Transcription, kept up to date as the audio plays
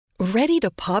Ready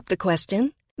to pop the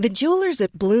question? The jewelers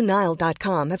at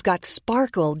BlueNile.com have got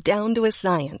sparkle down to a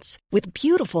science with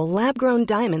beautiful lab-grown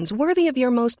diamonds worthy of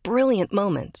your most brilliant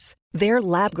moments. Their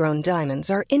lab-grown diamonds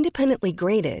are independently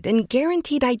graded and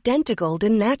guaranteed identical to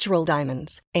natural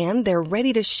diamonds, and they're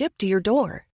ready to ship to your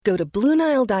door. Go to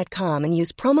BlueNile.com and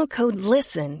use promo code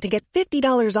LISTEN to get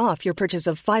 $50 off your purchase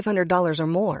of $500 or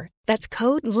more. That's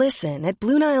code LISTEN at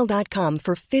BlueNile.com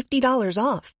for $50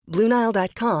 off.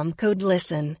 BlueNile.com, code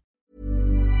LISTEN.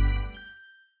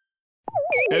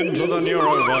 Into the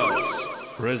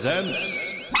Neuroverse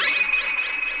presents...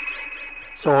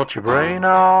 Sort your brain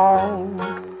out,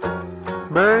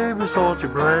 baby, sort your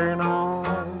brain out.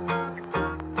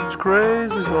 It's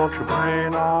crazy, sort your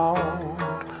brain out,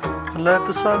 and let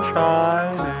the sun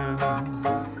shine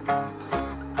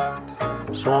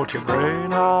in. Sort your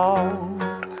brain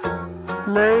out,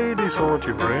 lady, sort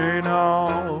your brain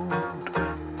out.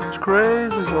 It's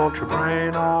crazy, sort your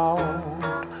brain out.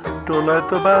 Don't let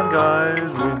the bad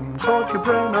guys win. Sort your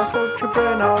brain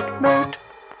out, mate.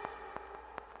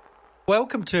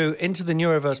 Welcome to Into the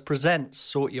Neuroverse presents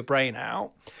Sort Your Brain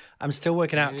Out. I'm still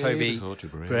working out, Toby. Sort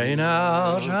your brain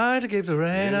out, try to keep the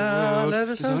rain out, let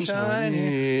the sun shine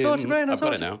in. Sort your brain out, I've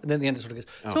got it now. And then at the end it sort of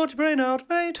goes, sort your brain out,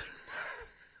 mate.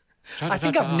 I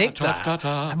think I've nicked that.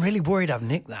 I'm really worried I've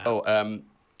nicked that. Oh,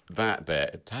 that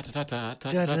bit,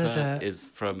 ta-ta-ta-ta-ta-ta-ta, is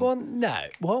from... Well, no.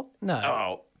 What? No.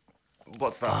 Oh,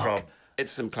 what's that from?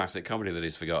 It's some classic comedy that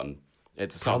he's forgotten.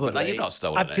 It's a song, Probably. but like, you've not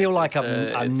stolen it. I feel like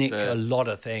I've nicked a lot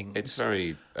of things. It's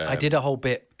very... I did a whole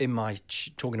bit in my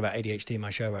talking about ADHD in my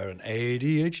show where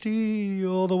ADHD,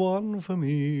 you're the one for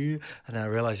me. And then I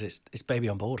realised it's Baby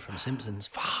on Board from Simpsons.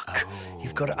 Fuck. Oh.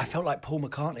 You've got it. I felt like Paul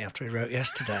McCartney after he wrote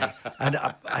Yesterday. And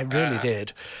I really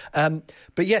did.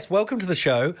 But yes, welcome to the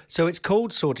show. So it's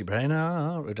called Sort Your Brain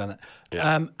Out. We've done it.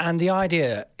 Yeah. And the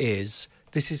idea is...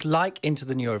 This is like Into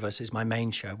the Neuroverse is my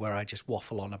main show where I just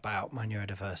waffle on about my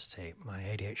neurodiversity, my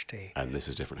ADHD. And this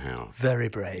is different how? Very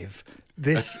brave.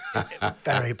 This,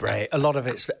 very brave. A lot of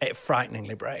it's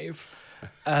frighteningly brave.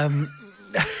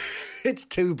 It's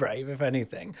too brave, if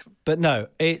anything. But no,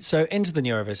 so Into the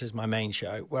Neuroverse is my main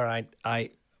show where I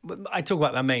talk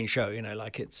about my main show,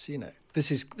 like it's, this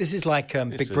is like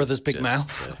Big Brother's Big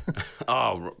Mouth.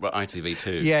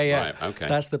 ITV2. Yeah. Right, okay.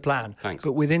 That's the plan. Thanks.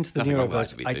 But with Into the Nothing wrong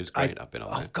Neuroverse... with ITV2. It's great. I've been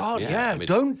on there. Oh, God, yeah. I mean,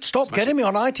 Don't stop getting me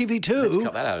on ITV2. Let's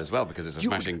cut that out as well because it's a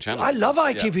smashing channel. I love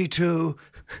ITV2.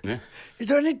 Yeah. Is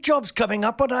there any jobs coming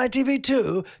up on ITV2?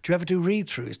 Do you ever do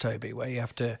read-throughs, Toby, where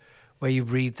you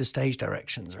read the stage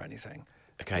directions or anything?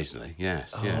 Occasionally,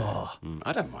 yes. Yeah.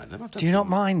 I don't mind them. Do you not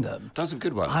mind them? I've done some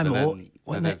good ones.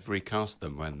 When they've recast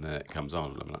them when it comes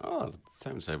on, I'm like, oh,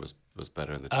 so-and-so was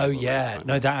better in the table. Oh, yeah.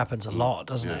 No, that happens a lot,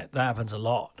 doesn't it? That happens a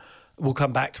lot. We'll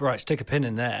come back to, stick a pin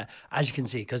in there. As you can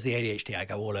see, because the ADHD, I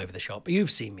go all over the shop. But you've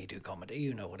seen me do comedy.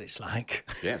 You know what it's like.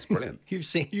 Yeah, it's brilliant. You've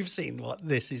seen what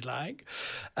this is like.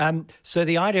 So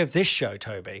the idea of this show,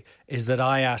 Toby, is that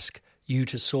I ask you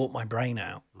to sort my brain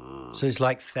out. So it's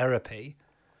like therapy.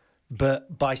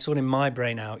 But by sorting my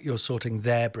brain out, you're sorting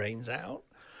their brains out.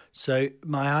 So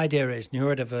my idea is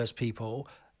neurodiverse people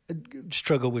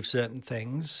struggle with certain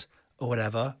things or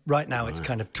whatever. Right now it's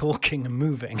kind of talking and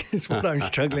moving is what I'm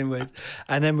struggling with.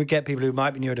 And then we get people who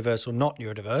might be neurodiverse or not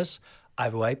neurodiverse,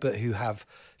 either way, but who have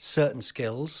certain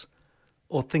skills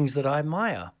or things that I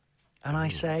admire. And I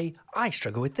say, I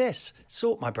struggle with this.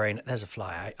 Sort my brain. There's a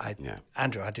fly.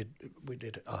 Andrew, we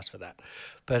did ask for that,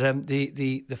 but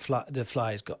the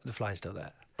fly is still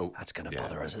there. Oh, that's going to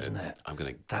bother us, isn't it?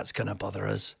 That's going to bother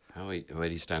us. Where do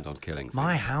you stand on killing things?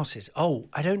 My house is.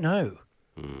 I don't know.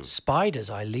 Spiders,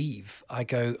 I leave. I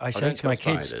say to my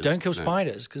kids, don't kill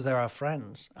spiders because they're our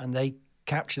friends, and they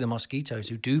capture the mosquitoes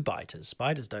who do bite us.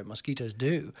 Spiders don't, mosquitoes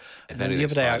do. If anything,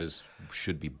 spiders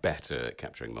should be better at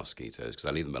capturing mosquitoes because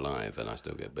I leave them alive and I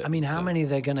still get bitten. I mean, how many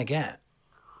they're going to get?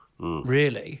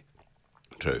 Really?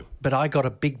 True. But I got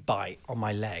a big bite on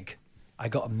my leg. I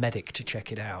got a medic to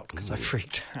check it out because I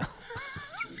freaked out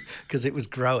because it was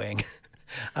growing.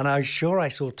 And I was sure I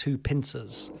saw two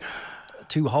pincers,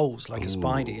 two holes like a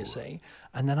spider, you see.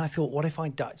 And then I thought, what if I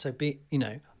died? So,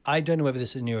 I don't know whether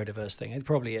this is a neurodiverse thing. It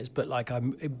probably is, but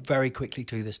I'm very quickly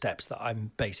to the steps that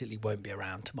I'm basically won't be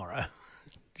around tomorrow.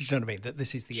 Do you know what I mean? That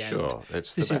this is the end. Sure,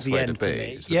 this is the best way to be.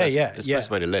 It's the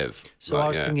best way to live. So I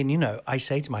was thinking, I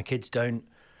say to my kids, don't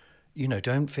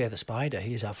fear the spider.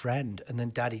 He's our friend. And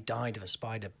then Daddy died of a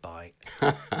spider bite.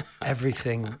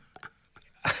 Everything,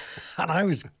 and I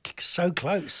was so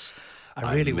close.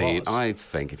 I really was. I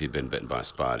think if you'd been bitten by a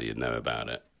spider, you'd know about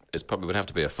it. It probably would have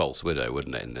to be a false widow,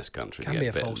 wouldn't it, in this country? Can to be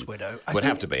get a false widow. Would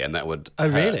have to be, and that would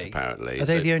hurt, apparently. Are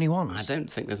they the only ones? I don't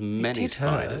think there's many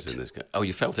spiders in this country. Oh,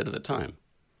 you felt it at the time?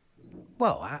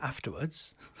 Well,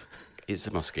 afterwards. It's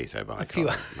a mosquito bite. Few-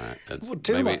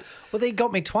 Well, they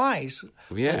got me twice.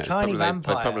 Yeah, a tiny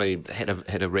vampire. They probably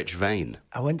hit a rich vein.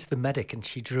 I went to the medic and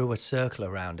she drew a circle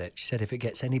around it. She said, if it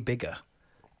gets any bigger,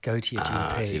 go to your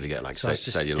GP. See if you get like so I was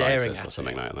just staring cellulitis at or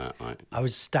something it. like that. Right? I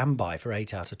was standby for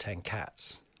 8 out of 10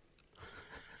 cats.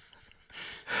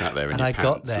 Sat there in And your I pants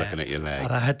got there, looking at your leg.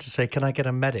 and I had to say, "Can I get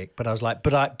a medic?" But I was like,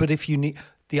 "But if you need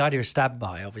the idea of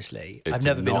standby, obviously, Is I've to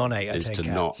never been not- on 8 out of is 10 to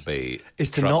cats. not be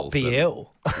is to not be troublesome.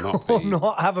 ill Not or be-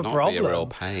 not have a not be a problem, real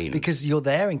pain. because you're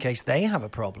there in case they have a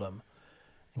problem,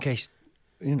 in case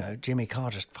Jimmy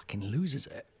Carr just fucking loses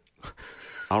it."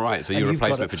 All right, so And you're a you've got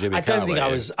replacement to- for Jimmy I Carr. don't think were I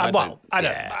you? was.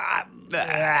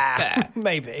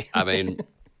 Maybe. I mean,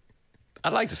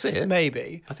 I'd like to see it.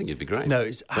 Maybe. I think you'd be great. No, Where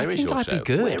is think your I'd show? be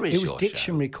good. Where is It was your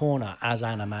Dictionary Corner as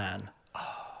Anna Mann.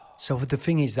 So the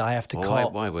thing is that I have to show?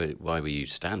 call. Why were you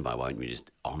standby? Why weren't you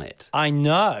just on it? I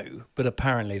know, but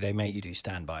apparently they make you do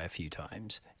standby a few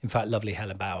times. In fact, lovely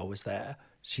Helen Bauer was there.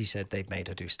 She said they'd made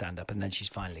her do stand-up, and then she's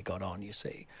finally got on, you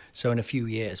see. So in a few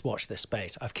years, watch this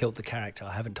space. I've killed the character.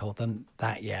 I haven't told them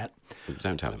that yet.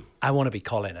 Don't tell him. I want to be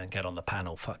Colin and get on the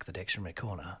panel. Fuck the Dictionary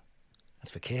Corner. That's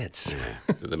for kids. Yeah.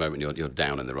 At the moment, you're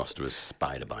down in the roster as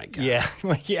Spider-Bite guy.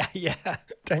 Yeah.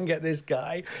 Don't get this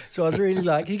guy. So I was really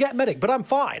like, you get a medic, but I'm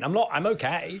fine. I'm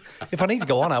okay. If I need to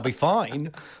go on, I'll be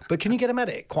fine. But can you get a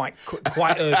medic quite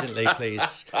urgently,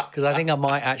 please? Because I think I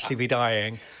might actually be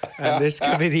dying. And this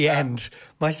could be the end.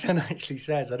 My son actually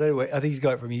says, I think he's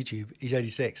got it from YouTube. He's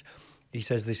 86. He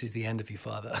says, this is the end of you,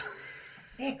 father.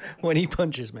 When he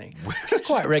punches me. It's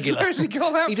quite regular. Where's he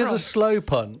got that He does from? a slow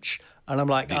punch. And I'm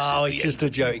like, This is oh, the it's end just a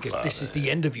of you, joke. He goes, this is the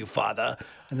end of you, father.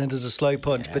 And then does a slow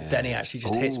punch. But then he actually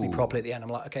just hits me properly at the end. I'm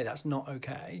like, okay, that's not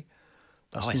okay.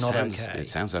 That's not okay. It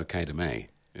sounds okay to me.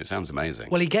 It sounds amazing.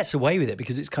 Well, he gets away with it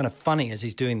because it's kind of funny as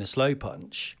he's doing the slow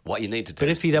punch. What you need to do But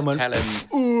if he then is went, tell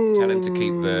him to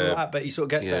keep the... But he sort of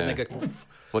gets there and then goes...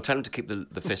 Well, tell him to keep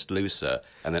the fist looser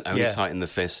and then only tighten the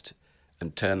fist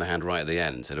and turn the hand right at the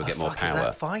end so it'll get more Is power.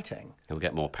 that fighting? He'll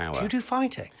get more power. Do you do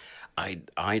fighting?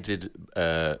 I did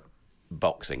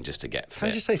boxing just to get fit. Can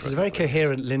I just say, this is a very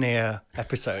coherent, linear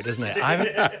episode, isn't it?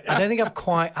 I don't think I've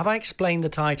quite... Have I explained the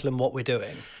title and what we're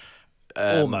doing?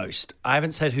 Almost. I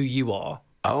haven't said who you are.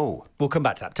 Oh. We'll come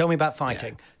back to that. Tell me about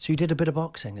fighting. Yeah. So you did a bit of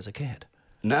boxing as a kid?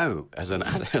 No, as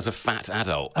a fat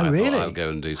adult. Oh, I really? thought I'll go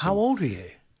and do some... How old were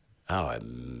you? Oh,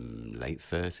 I'm late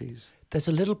 30s. There's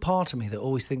a little part of me that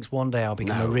always thinks one day I'll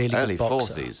become a really early good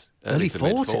boxer. 40s. Early to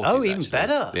mid 40s? Oh, even actually.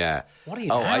 better. Yeah. What are you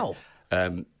now?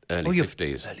 Early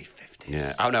 50s. Early 50s.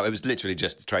 Yeah. Oh, no, it was literally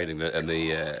just training.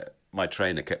 My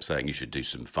trainer kept saying, you should do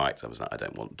some fights. I was like, I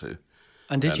don't want to.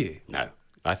 And did you? No.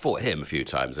 I fought him a few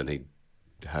times and he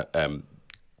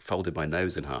folded my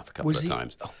nose in half a couple of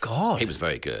times. Oh, God. He was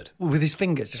very good. With his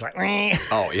fingers, just like...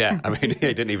 Oh, yeah. I mean,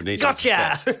 he didn't even need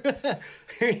Gotcha!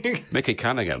 to Mickey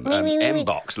Cunningham.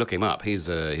 M-Box, look him up. He's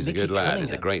a good lad.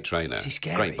 He's a great trainer. Is he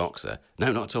scary? Great boxer.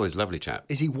 No, not at all. He's a lovely chap.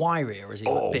 Is he wiry or is he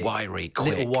big? Wiry,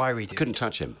 quick. Little wiry dude. Couldn't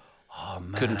touch him. Oh,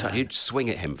 man. Couldn't touch. You'd swing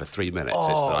at him for 3 minutes.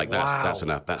 Oh, It's like, wow. that's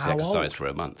enough. That's How exercise old? for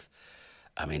a month.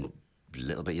 I mean, a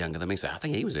little bit younger than me. So I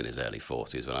think he was in his early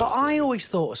 40s when But I was doing it. always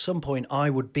thought at some point I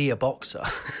would be a boxer. I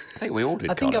think we all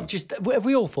did. I think Colin. have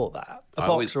we all thought that? A I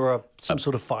boxer always- or some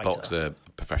sort of fighter? Boxer,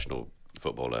 professional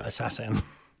footballer. Assassin.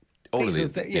 All of These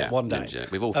are these. one day.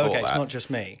 Ninja. We've all thought okay, that. it's not just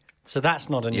me. So that's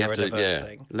not a You have to, neurodiverse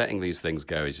thing. letting these things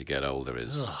go as you get older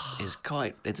is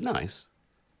quite. It's nice.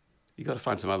 You got to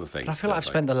find some other things. But I feel like I've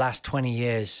spent the last 20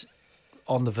 years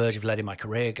on the verge of letting my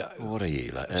career go. What are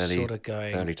you like? Sort of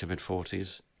going- early to mid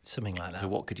 40s. Something like that. So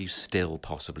what could you still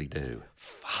possibly do?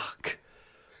 Fuck.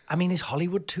 I mean, is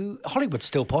Hollywood too... Hollywood's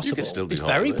still possible. could still do It's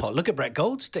very Hollywood. Look at Brett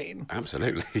Goldstein.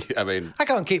 Absolutely. I mean, I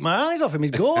can't keep my eyes off him.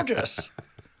 He's gorgeous.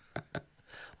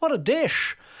 What a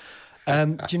dish.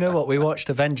 Do you know what? We watched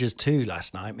Avengers 2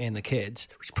 last night, me and the kids,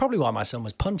 which is probably why my son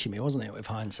was punching me, wasn't it, with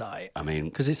hindsight? I mean...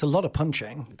 Because it's a lot of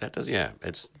punching. that does, yeah.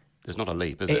 There's not a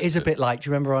leap, is it? It is a bit like, do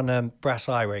you remember on Brass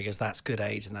Eye where he goes, that's good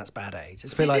AIDS and that's bad AIDS?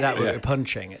 It's a bit like that with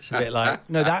punching. It's a bit like,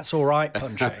 no, that's all right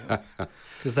punching.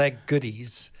 Because they're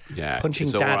goodies. Yeah. Punching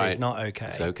it's dad all right. is not okay.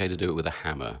 It's okay to do it with a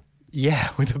hammer. Yeah,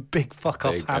 with a big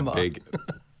fuck-off hammer.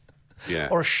 Yeah.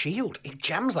 Or a shield. He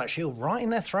jams that shield right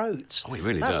in their throats. Oh, he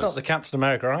really That's does. not the Captain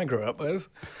America I grew up with.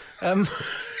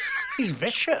 He's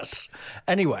vicious.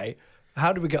 Anyway,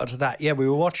 how did we get onto that? Yeah, we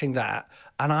were watching that,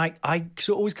 and I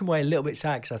sort of always come away a little bit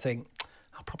sad because I think,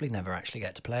 I'll probably never actually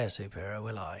get to play a superhero,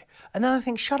 will I? And then I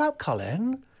think, shut up,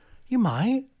 Colin. You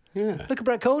might. Yeah. Look at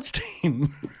Brett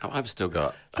Goldstein. Oh, I've still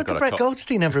got... Look at Brett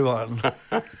Goldstein, everyone.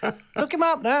 Look him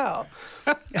up now.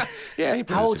 Yeah, he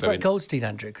How old's I Brett mean, Goldstein,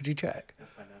 Andrew? Could you check?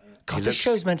 God, He this looks-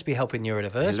 show's meant to be helping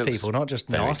neurodiverse he looks people, not just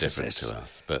very different narcissists. to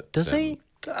us. But Does he?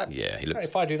 Yeah, he looks.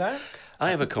 If I do that? I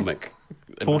have a comic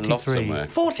in my loft 43. somewhere.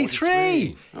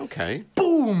 43. Okay.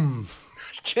 Boom!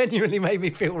 That's genuinely made me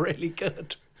feel really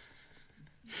good.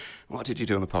 What did you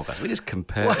do on the podcast? We just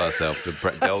compared ourselves to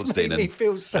Brett That's Goldstein made me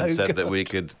feel so and said good. that we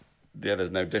could. Yeah,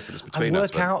 there's no difference I between us.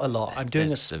 work but out a lot. I'm doing a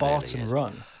there severely Spartan is.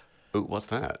 run. Ooh, what's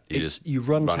that? You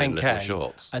run in 10K, little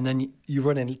shorts and then you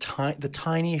run in the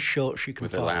tiniest shorts you can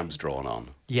with find. little abs drawn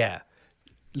on. Yeah.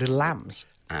 Little lambs.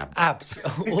 Abs. Abs.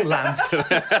 Or lambs.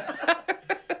 I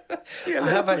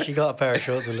have actually got a pair of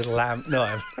shorts with little lamb. No,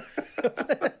 I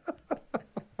haven't.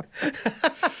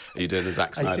 Are you doing the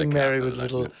Zack Snyder? I think cut? Mary was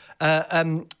little.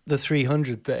 The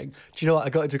 300 thing. Do you know what? I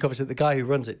got into a conversation. The guy who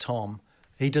runs it, Tom,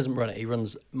 he doesn't run it. He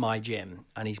runs my gym,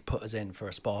 and he's put us in for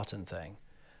a Spartan thing.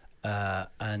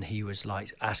 And he was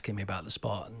like asking me about the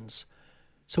Spartans.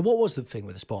 So what was the thing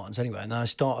with the Spartans anyway? And then I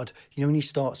started, when you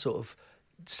start sort of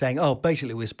saying, oh,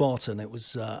 basically we're Spartan, it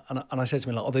was, and I said to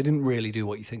him, like, oh, they didn't really do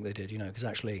what you think they did, because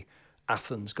actually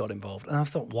Athens got involved. And I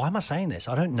thought, why am I saying this?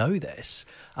 I don't know this.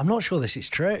 I'm not sure this is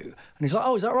true. And he's like,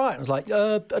 oh, is that right? And I was like,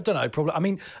 I don't know,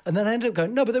 probably. And then I ended up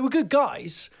going, no, but they were good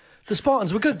guys. The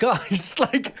Spartans were good guys.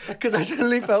 Because I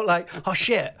suddenly felt like, oh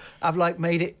shit, I've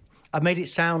made it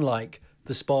sound like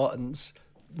the Spartans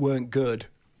weren't good.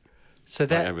 So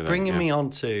that bringing me on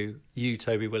to you,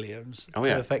 Toby Williams. Oh,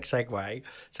 yeah. Perfect segue.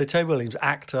 So Toby Williams,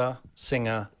 actor,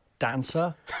 singer,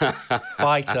 dancer,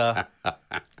 fighter.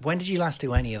 When did you last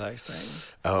do any of those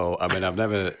things? Oh, I've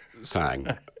never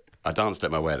sang. I danced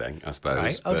at my wedding, I suppose.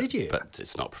 Right. Oh, did you? But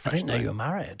it's not I professional. didn't know you were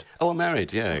married. Oh, I'm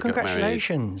married, yeah. Got married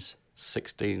Congratulations.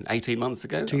 18 months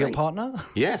ago. To your partner?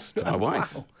 Yes, to my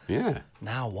wife. Wow. Yeah.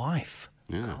 Now wife.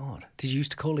 Yeah. God. Did you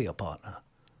used to call her your partner?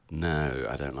 No,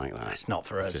 I don't like that. It's not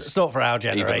for us. It's not for our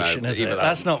generation, is it?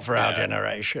 That's not for our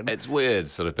generation. It's weird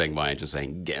sort of being my age and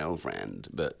saying girlfriend,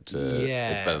 but it's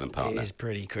better than partner. It is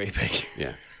pretty creepy.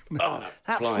 Yeah. Oh,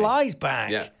 that flies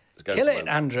back. Yeah. Kill it,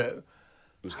 Andrew. It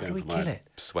was How going do we for kill my it?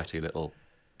 sweaty little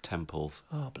temples.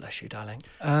 Oh, bless you, darling.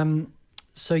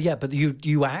 So, yeah, but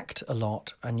you act a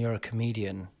lot and you're a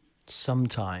comedian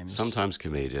sometimes. Sometimes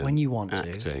comedian. When you want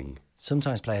acting. to.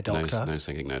 Sometimes play a doctor. No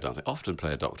singing, no dancing. Often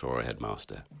play a doctor or a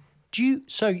headmaster.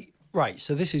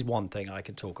 So this is one thing I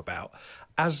can talk about.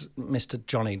 As Mr.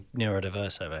 Johnny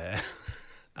Neurodiverse over here,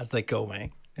 as they call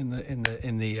me in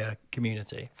the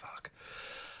community. Fuck.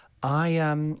 Sorry,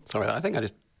 I think I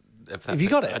just... Have you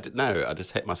got it? I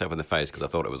just hit myself in the face because I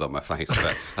thought it was on my face,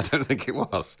 but I don't think it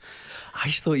was. I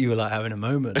just thought you were like having a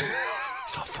moment.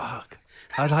 It's like, fuck.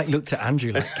 I looked at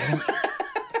Andrew like, get him.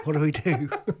 What do we do?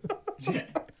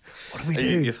 What do we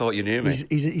do? You thought you knew me.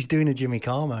 He's doing a Jimmy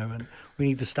Carr moment. We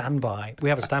need the standby. We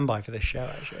have a standby for this show,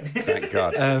 actually. Thank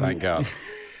God. Thank God.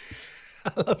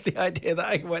 I love the idea that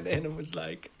I went in and was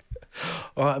like,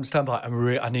 all right, I'm standby.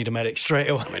 I need a medic straight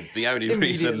away. The only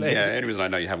reason I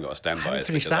know you haven't got a standby is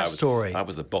finished because that story. I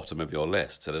was the bottom of your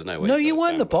list, so there's no way. No, you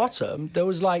weren't the bottom. There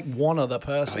was like one other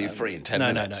person. Are you free in 10 no,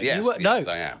 minutes? No, Yes, yes,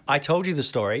 I am. I told you the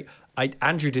story.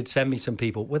 Andrew did send me some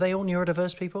people. Were they all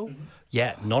neurodiverse people? Mm-hmm.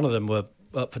 Yeah, none of them were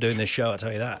up for doing this show, I'll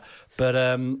tell you that. But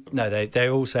no, they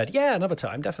all said, yeah, another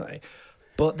time, definitely.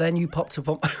 But then you popped up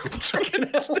on fucking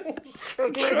hell.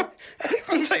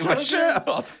 I'll take my shirt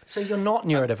off. So you're not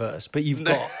neurodiverse, but you've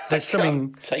got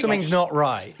something's not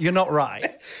right. You're not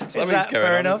right. Is that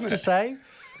fair enough to say?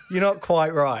 You're not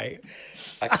quite right.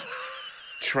 I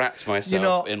trapped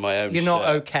myself in my own You're shirt,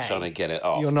 not okay. trying to get it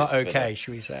off. You're not okay,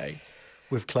 should we say?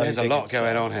 With clothing. There's a lot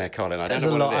going on here, Colin. I There's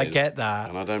don't know a lot. what it is, I get that,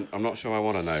 and I'm not sure I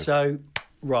want to know. So,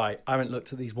 right, I haven't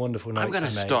looked at these wonderful notes. I'm going to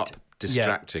I stop made.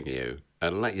 distracting you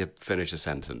and let you finish a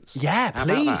sentence. Yeah, How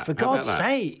about please, that? for How about God's that?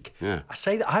 sake. Yeah. I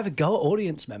say that I have a go at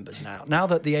audience members now. Now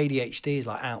that the ADHD is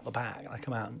like out the bag, I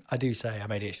come out and I do say I'm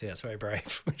ADHD. That's very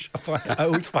brave, which I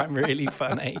always find really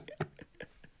funny.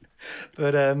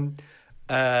 But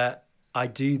I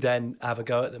do then have a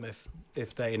go at them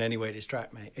if they in any way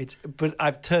distract me. But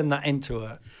I've turned that into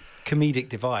a comedic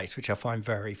device, which I find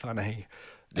very funny.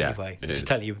 Anyway, just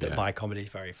telling you that my comedy is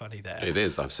very funny there. It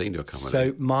is. I've seen your comedy.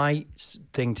 So my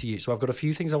thing to you. So I've got a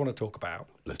few things I want to talk about.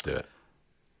 Let's do it.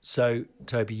 So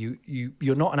Toby,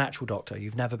 you're not an actual doctor.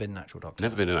 You've never been an actual doctor.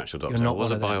 Never been an actual doctor. You're not I was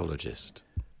one a of them. biologist.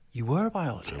 You were a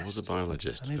biologist. I was a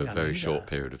biologist Maybe for I a very knew short that.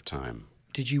 period of time.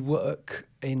 Did you work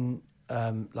in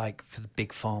like for the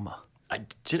big pharma? I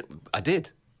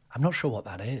did. I'm not sure what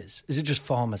that is. Is it just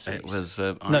pharmacies? It was.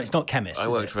 No, it's not chemists. I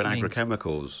is worked it? for an It means-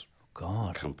 agrochemicals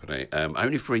God. company,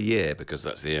 only for a year because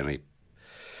that's the only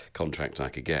contract I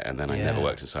could get, and then I never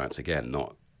worked in science again.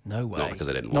 Not No way. Not because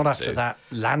I didn't Not want after to. that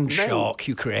land shark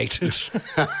you created.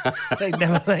 They'd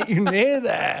never let you near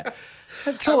there.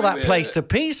 They tore that place to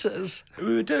pieces.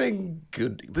 We were doing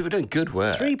good. We were doing good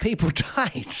work. 3 people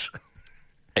died.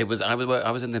 It was. I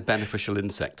was in the beneficial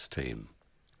insects team.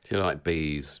 So, like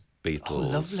bees,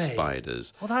 beetles, lovely.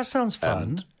 spiders. Well, that sounds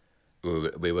fun.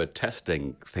 We were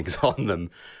testing things on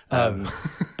them,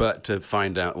 but to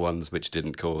find out ones which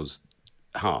didn't cause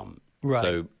harm. Right.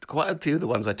 So quite a few of the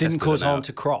ones I tested Didn't cause are now- harm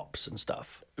to crops and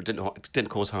stuff. didn't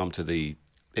cause harm to the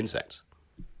insects.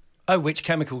 Oh, which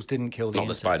chemicals didn't kill the Not the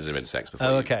insects? spiders are insects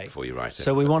before, before you write it.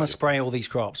 So we want to But spray all these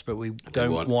crops, but we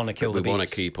don't want to kill the We bees. want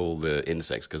to keep all the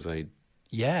insects because they're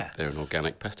an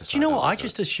organic pesticide. Do you know what? I aren't they?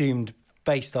 just assumed,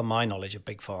 based on my knowledge of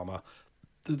Big Pharma,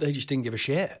 that they just didn't give a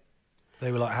shit.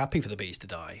 They were like happy for the bees to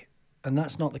die. And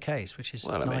that's not the case, which is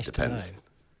nice to know.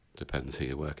 Depends who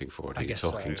you're working for and I who you're guess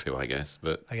talking so. to, I guess.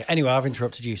 But Okay. Anyway, I've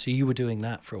interrupted you. So you were doing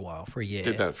that for a while, for a year.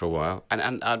 did that for a while,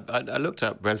 and I looked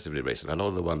up relatively recently. A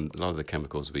lot of the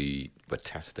chemicals we were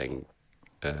testing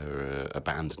are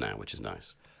banned now, which is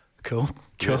nice. Cool.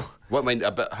 Yeah. Well, I mean,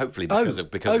 but hopefully because of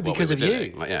what we were of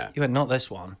doing. you. Like, yeah, You went, not this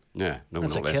one. yeah, no,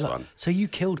 That's not a this killer. one. So you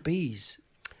killed bees,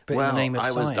 but Well, in the name of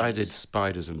science. I did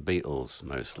spiders and beetles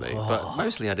mostly, but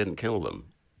mostly I didn't kill them.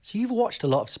 So you've watched a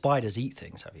lot of spiders eat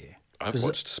things, have you? I've 'Cause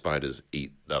watched spiders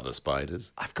eat other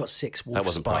spiders. I've got 6 That wolf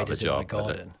wasn't part of the spiders in my job,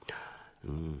 was it?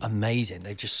 garden. Amazing.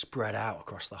 They've just spread out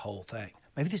across the whole thing.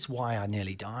 Maybe this is why I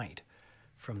nearly died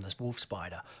from this wolf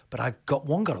spider. But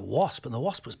one got a wasp, and the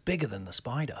wasp was bigger than the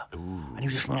spider. And he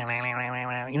was just, you know what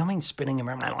I mean, spinning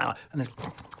around. And then,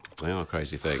 They are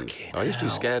crazy things. Fucking I used to be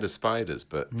hell. scared of spiders,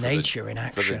 but Nature in For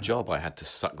the action. job, I had to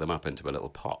suck them up into a little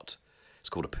pot. It's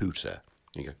called a pooter.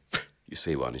 You go, you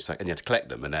see one, and you have to collect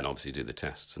them, and then obviously do the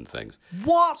tests and things.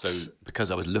 what? So because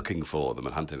I was looking for them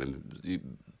and hunting them,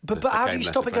 but how do you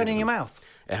stop it going in your mouth?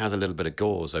 It has a little bit of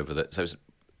gauze over the. So it's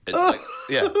like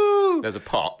there's a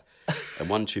pot, and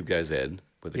one tube goes in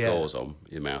with the Yeah. gauze on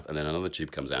your mouth, and then another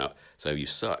tube comes out. So you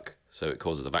suck, so it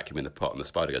causes a vacuum in the pot, and the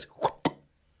spider goes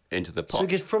into the pot. So it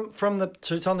goes from the,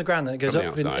 so it's on the ground, then it goes From the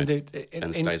up outside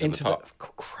and stays in the into pot.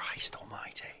 Christ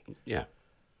almighty. Yeah.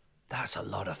 That's a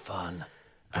lot of fun.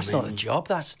 That's not a job.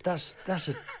 That's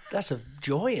a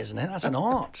joy, isn't it? That's an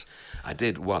art. I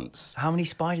did once. How many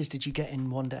spiders did you get in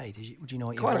one day? Do you know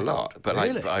what you Quite a lot. But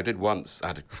really? I did once. I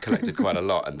had collected quite a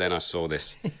lot. And then I saw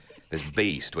this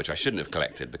beast, which I shouldn't have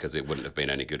collected because it wouldn't have been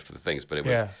any good for the things. But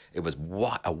it was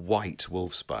a white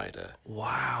wolf spider.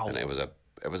 Wow. And it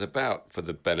was about, for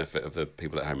the benefit of the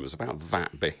people at home, it was about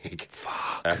that big.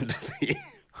 Fuck. And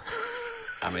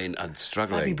I mean, I'm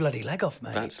struggling. Have your bloody leg off,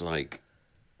 mate. That's like,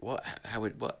 what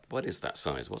is that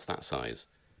size? What's that size?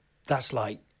 That's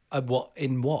like what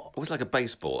in what? It was like a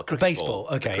baseball, a cricket baseball,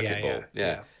 ball. okay, a cricket yeah, ball.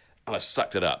 yeah. And I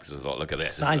sucked it up because I thought, look at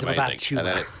this. Size this is of a bad amazing. tumour. And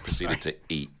then it proceeded to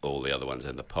eat all the other ones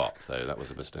in the pot. So that was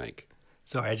a mistake.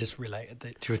 Sorry, I just related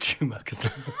it to a tumour because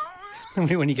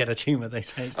normally when you get a tumour, they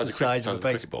say it's the size of a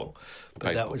baseball.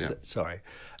 But that was sorry.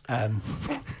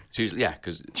 It's usually,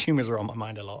 because Tumours are on my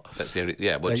mind a lot. that's the only.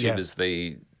 Yeah, well, tumours when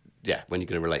you're going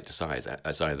to relate to size,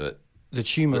 it's either The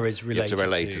tumour is related. You have to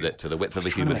relate to it to the width of a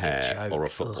trying to human make a hair joke. or a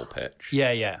football pitch.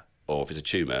 Yeah. Or if it's a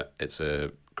tumour, it's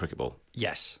a cricket ball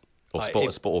Yes. or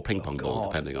sport or ping pong ball,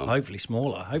 depending on. Hopefully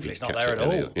smaller. Hopefully it's not catch there it at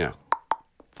all. earlier. Yeah.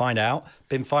 Find out.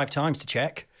 Been 5 times to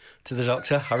check to the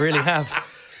doctor. I really have.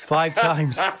 5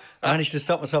 times. I managed to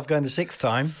stop myself going the 6th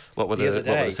time. What were the other what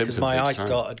were day the symptoms my each eyes time?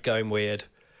 started going weird,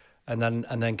 and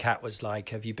then Kat was like,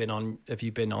 "Have you been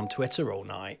on Twitter all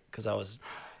night?" Because I was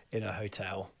in a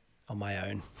hotel on my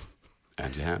own,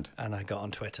 And you had. and I got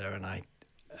on Twitter and I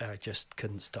just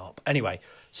couldn't stop. Anyway,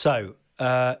 so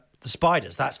the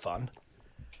spiders, that's fun.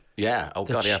 Yeah. Oh,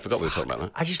 God, yeah, I forgot we were talking about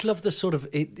that. I just love the sort of,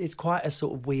 it's quite a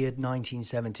sort of weird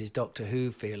 1970s Doctor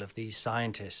Who feel of these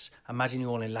scientists. Imagine you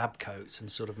all in lab coats and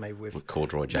sort of maybe with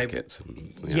Corduroy jackets.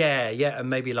 and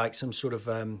maybe like some sort of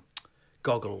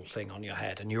goggle thing on your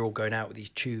head, and you're all going out with these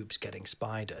tubes getting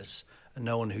spiders, and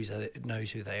no one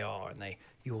knows who they are, and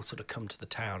you all sort of come to the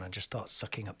town and just start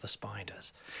sucking up the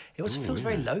spiders. It feels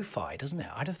very lo-fi, doesn't it?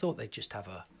 I'd have thought they'd just have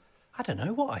I don't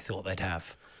know what I thought they'd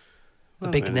have. A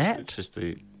big net. It's just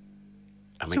the.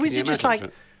 I mean, So can is you it just like,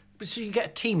 imagine so you get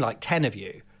a team like 10 of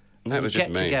you, No, it and was you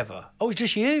just get me. together. Oh, it's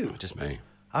just you. Just me.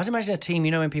 I was imagining a team,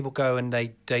 when people go and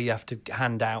they have to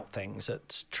hand out things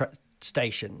at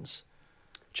stations.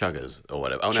 Chuggers or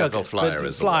whatever. Oh, no, Chuggers, they'll flyer but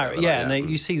as flyer, well. yeah, and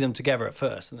you see them together at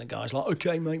first, and the guy's like,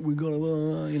 "Okay, mate, we've got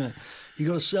to, you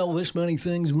got to sell this many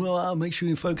things. Well, make sure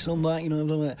you focus on that,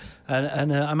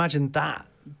 And I imagine that,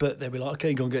 but they'd be like,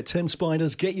 "Okay, go and get 10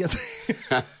 spiders. Get your Do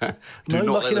no not let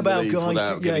mucking them about, leave guys.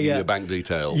 without giving you your bank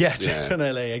details. Yeah,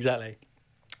 definitely, exactly.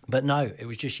 But no, it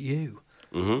was just you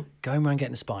going around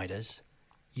getting the spiders.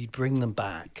 You'd bring them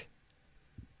back,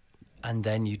 and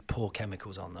then you'd pour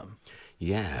chemicals on them.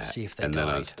 Yeah. And see if they And died.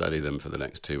 then I'd study them for the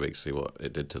next 2 weeks, see what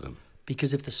it did to them.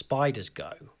 Because if the spiders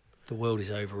go, the world is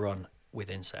overrun with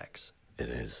insects. It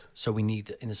is. So we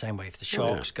need, in the same way, if the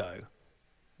sharks go,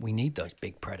 we need those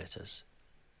big predators.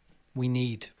 We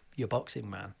need your boxing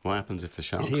man. What happens if the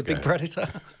sharks Is he a big go? predator?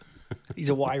 He's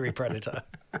a wiry predator.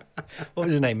 What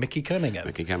was his name? Mickey Cunningham.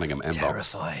 Mickey Cunningham, M-Box,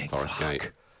 Terrifying. Forest Fuck.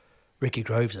 Gate. Ricky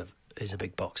Groves is a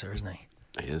big boxer, isn't he?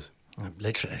 He is.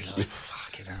 Literally, like,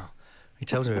 fucking hell. He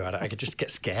tells me about it. I could just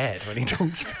get scared when he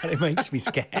talks about it. It makes me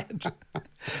scared.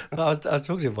 But I was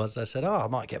talking to him once. I said, I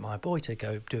might get my boy to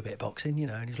go do a bit of boxing, you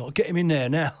know. And he's like, get him in there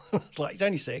now. I was like, he's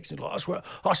only 6. He's like, I swear,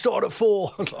 I started at 4.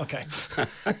 I was like, okay.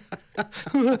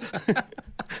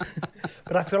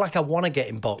 But I feel like I want to get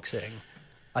him boxing.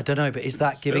 I don't know, but is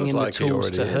that giving him like the he tools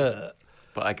already to is. hurt?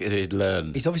 But he'd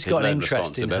learn. He's obviously he'd got an learn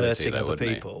interest in responsibility hurting though, other wouldn't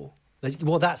he? people.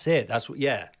 Well, that's it. That's what.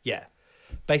 Yeah.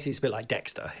 Basically, it's a bit like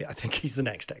Dexter. I think he's the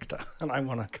next Dexter, and I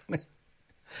want to kind of.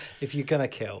 If you're gonna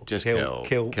kill, Just kill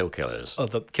killers.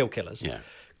 kill killers. Yeah.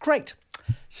 Great.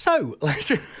 So,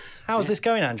 how's this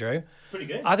going, Andrew? Pretty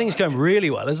good. I think it's going really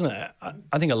well, isn't it?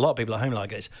 I think a lot of people at home like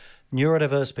this.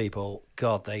 Neurodiverse people,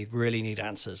 God, they really need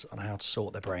answers on how to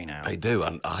sort their brain out. They do,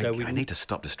 and So I need to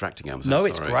stop distracting him. No,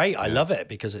 it's great. I love it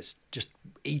because it's just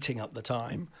eating up the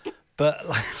time. But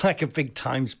like a big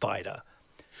time spider.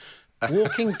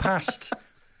 Walking past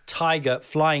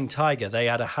Flying Tiger, they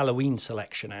had a Halloween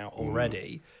selection out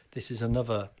already. This is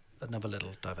another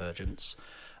little divergence.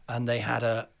 And they had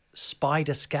a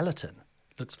spider skeleton.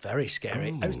 Looks very scary.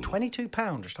 It was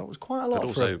 £22, which I thought was quite a lot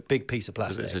But for a also, big piece of Is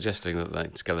plastic. it suggesting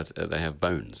that they have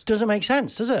bones? Doesn't make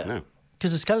sense, does it? No.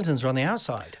 Because the skeletons are on the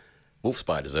outside. Wolf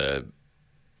spiders are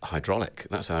hydraulic.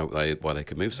 That's why they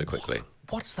can move so quickly.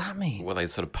 What's that mean? Well, they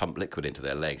sort of pump liquid into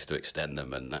their legs to extend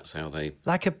them, and that's how they...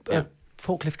 Like a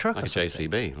forklift truck Like or a something?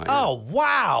 JCB. Like Oh,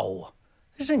 wow.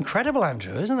 This is incredible,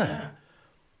 Andrew, isn't it?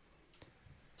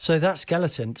 So that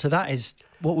skeleton, that is,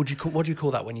 what do you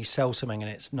call that when you sell something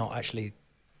and it's not actually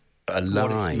a lie.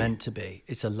 what it's meant to be?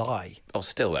 It's a lie. Oh,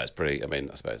 still, that's pretty... I mean,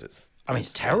 I suppose it's...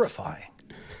 It's terrifying.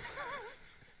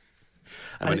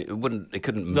 I mean, it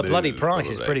couldn't The move, bloody price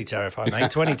is probably. pretty terrifying, mate.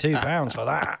 £22 for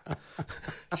that.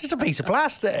 It's just a piece of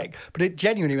plastic. But it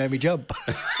genuinely made me jump.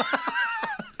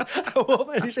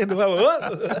 It's in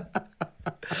the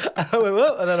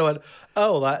and then I went,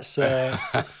 oh, that's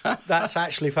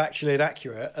actually factually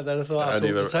inaccurate. And then I thought, I'll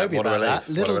talk to Toby what a about that.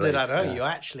 relief, Little what a did I relief, know, yeah. you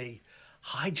actually...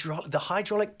 the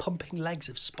hydraulic pumping legs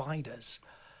of spiders.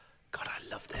 God,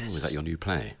 I love this. Oh, is that your new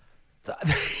play?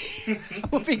 That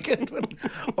would be good.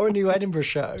 Or a new Edinburgh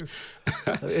show.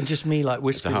 And just me, like,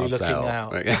 It's a wistfully hard looking sell.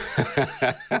 out.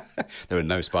 There are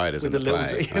no spiders With in the the little,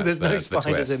 play. there's no That's the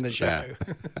spiders in the twist, show.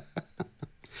 yeah.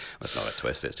 Well, it's not a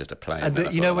twist, it's just a play. And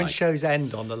That's you what know I when like. shows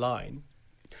end on the line,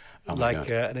 Oh my like,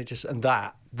 God. and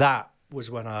that was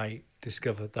when I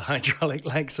discovered the hydraulic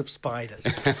legs of spiders,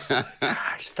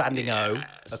 standing O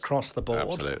across the board.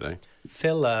 Absolutely.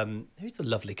 Phil, who's the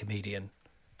lovely comedian?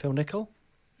 Phil Nicol.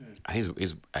 He's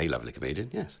a lovely comedian,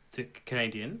 yes. The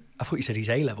Canadian I thought you said he's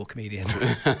A-level comedian.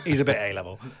 He's a bit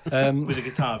A-level. with a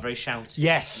guitar, very shouty.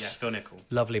 Yes. Yeah, Phil Nicol.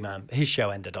 Lovely man. His show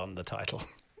ended on the title,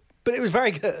 but it was very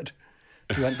good.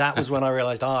 He went, that was when I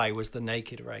realised I was the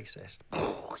naked racist.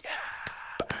 Oh,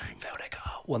 yeah. Bang. Phil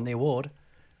Nicol won the award.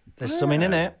 There's something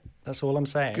in it. That's all I'm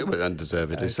saying. Good, but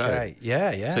undeservedly so. Okay.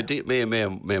 Yeah. So me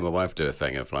and my wife do a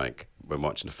thing of like, when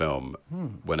watching a film,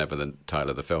 whenever the title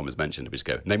of the film is mentioned, we just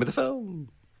go, name of the film.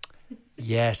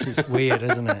 Yes, it's weird,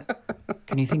 isn't it?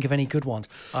 Can you think of any good ones?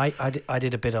 I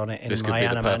did a bit on it in This could my be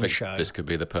the Anna Man perfect show. This could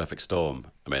be the perfect storm.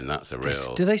 I mean, that's a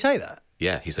real... Do they say that?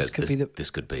 Yeah, he says could this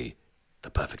could be the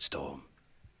perfect storm.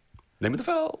 Name of the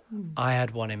film. I had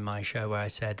one in my show where I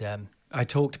said, I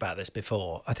talked about this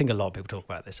before. I think a lot of people talk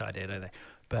about this idea, don't they?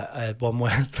 But I had one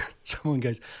where someone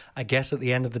goes, I guess at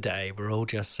the end of the day, we're all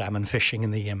just salmon fishing in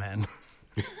the Yemen.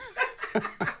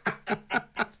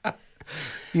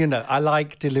 You know, I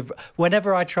like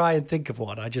whenever I try and think of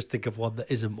one, I just think of one that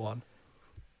isn't one.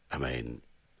 I mean,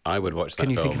 I would watch that Can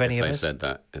you film think of any if of they us? said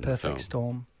that in the film. Perfect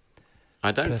Storm.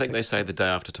 I don't think Perfect they say the day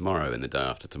after tomorrow in the day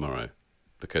after tomorrow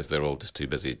because they're all just too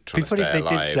busy trying Be to funny stay if they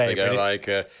did alive. say They it, go but like,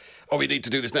 oh, we need to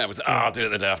do this now. It's, I'll do it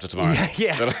the day after tomorrow.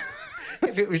 Yeah.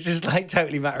 If it was just like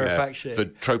totally matter of fact shit. The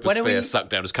When are we- troposphere suck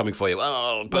down is coming for you.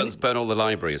 Oh, burn all the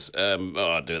libraries.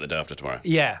 I'll do it the day after tomorrow.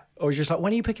 Yeah. Or it's just like,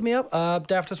 when are you picking me up?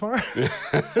 Day after tomorrow?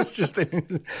 It's just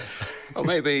Or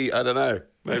maybe, I don't know.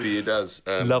 Maybe he does.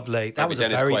 lovely. That maybe was a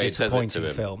Dennis very Quaid says it to disappointing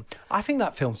him. film. I think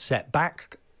that film set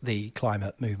back the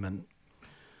climate movement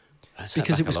I set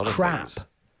because back it was a lot of crap. things.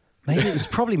 Maybe it was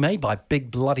probably made by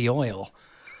Big Bloody Oil.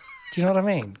 Do you know what I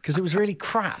mean? Because it was really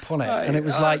crap, wasn't it? And it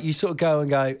was like you sort of go and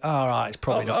go, oh, all right, it's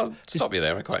probably not. I'll stop you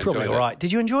there. I quite enjoyed it. Probably all right.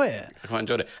 Did you enjoy it? I quite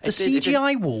enjoyed it. The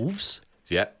CGI wolves.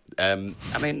 Yeah. I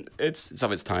mean, it's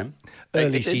of its time.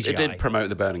 Early CGI. It did CGI. promote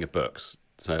the burning of books.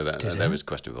 So that was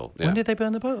questionable. Yeah. When did they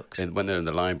burn the books? When they're in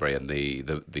the library and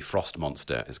the frost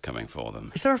monster is coming for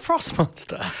them. Is there a frost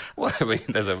monster? Well, I mean,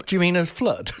 there's a... Do you mean a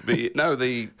flood?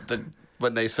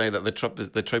 When they say that the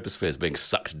troposphere is being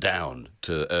sucked down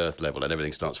to Earth level and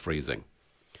everything starts freezing.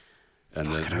 And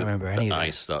I don't remember any the of ice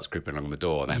this. starts creeping along the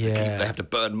door. And they have to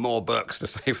burn more books to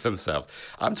save themselves.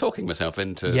 I'm talking myself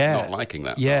into not liking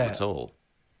that film at all.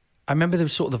 I remember there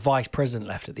was sort of the vice president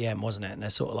left at the end, wasn't it? And they're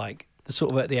sort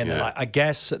of at the end, they're like, I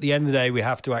guess at the end of the day, we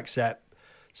have to accept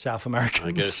South Americans.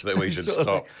 I guess that we should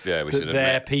stop. Yeah, we should admit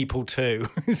they're people too.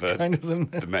 It's kind of them.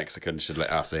 The Mexicans should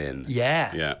let us in.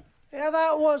 Yeah. Yeah. Yeah,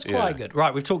 that was quite good.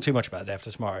 Right, we've talked too much about Day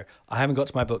After Tomorrow. I haven't got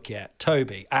to my book yet.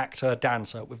 Toby, actor,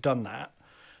 dancer, we've done that.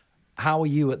 How are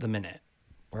you at the minute?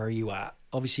 Where are you at?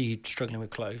 Obviously, you're struggling with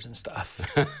clothes and stuff.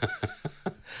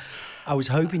 I was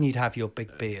hoping you'd have your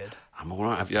big beard. I'm all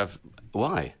right.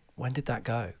 Why? When did that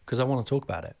go? Because I want to talk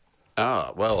about it.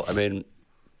 Well, I mean,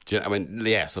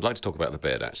 yes, I'd like to talk about the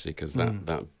beard, actually, because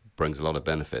that brings a lot of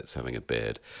benefits, having a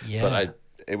beard. Yeah. But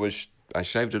I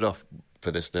shaved it off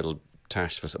for this little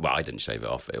tash. Well, I didn't shave it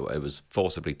off. It was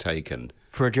forcibly taken.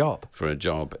 For a job? For a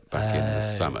job back in the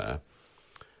summer.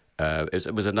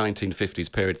 It was a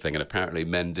 1950s period thing, and apparently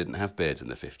men didn't have beards in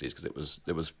the 50s because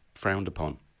it was frowned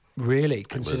upon. Really?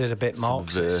 Considered a bit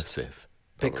Marxist? Subversive.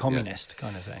 Bit communist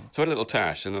kind of thing. So I had a little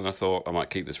tash, and then I thought I might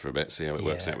keep this for a bit, see how it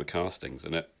works out with castings,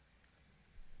 and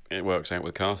it works out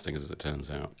with castings, as it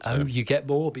turns out. So, you get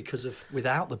more because of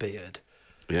without the beard.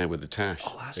 Yeah, with the tash.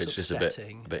 Oh, that's it's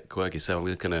upsetting. just a bit quirky. So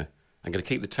I'm gonna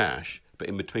keep the tash, but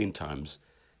in between times,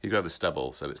 you grow the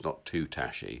stubble so it's not too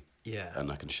tashy. Yeah.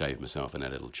 And I can shave myself in a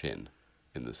little chin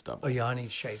in the stubble. Oh yeah, I need to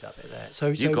shave that bit there. So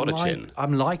You've got a chin.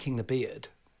 I'm liking the beard.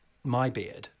 My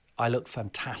beard. I look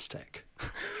fantastic.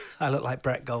 I look like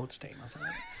Brett Goldstein or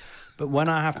something. But when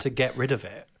I have to get rid of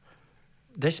it,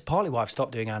 this is partly why I've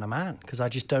stopped doing Anna Mann, because I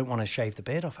just don't want to shave the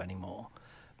beard off anymore.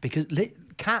 Because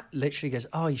Kat literally goes,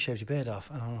 "Oh, you shaved your beard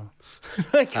off."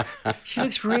 Like, she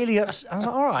looks really upset. I was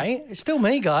like, "All right, it's still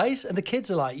me, guys." And the kids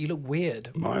are like, "You look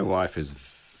weird." My wife is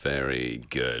very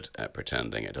good at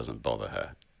pretending it doesn't bother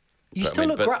her. You still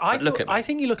look great. I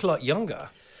think you look a lot younger.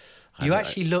 You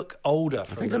actually look older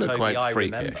from the Toby I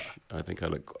remember. I think I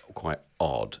look quite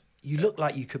odd. You look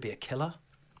like you could be a killer.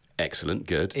 Excellent,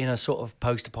 good. In a sort of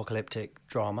post-apocalyptic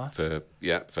drama. For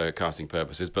casting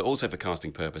purposes, but also for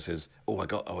casting purposes. I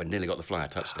nearly got the fly. I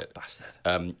touched it. Bastard.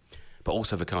 But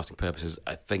also for casting purposes,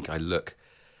 I think I look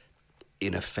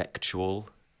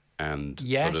ineffectual and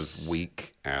sort of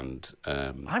weak and.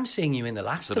 I'm seeing you in The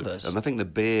Last of Us, and I think the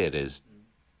beard is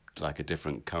like a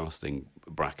different casting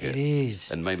bracket. It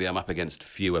is, and maybe I'm up against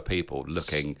fewer people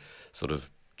looking sort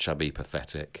of chubby,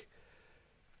 pathetic,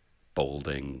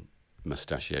 balding,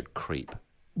 mustachioed creep.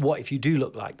 What if you do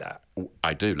look like that?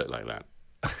 I do look like that.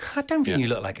 I don't think you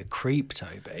look like a creep,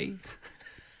 Toby.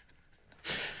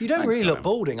 You don't really look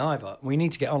balding either. We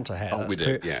need to get onto hair. Oh, we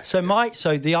do, yes.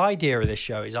 So the idea of this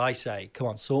show is I say, come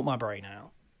on, sort my brain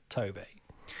out, Toby.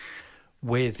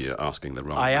 You're asking the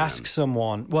wrong man. I ask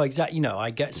someone, well, exactly,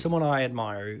 I get someone I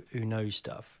admire who knows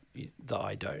stuff that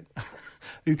I don't,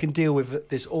 who can deal with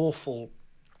this awful,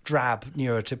 drab,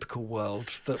 neurotypical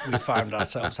world that we found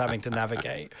ourselves having to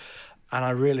navigate. And I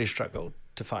really struggled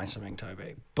to find something,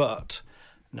 Toby. But,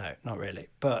 no, not really.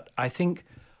 But I think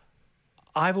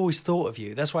I've always thought of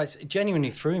you. That's why it genuinely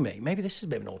threw me. Maybe this is a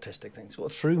bit of an autistic thing.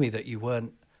 Sort of threw me that you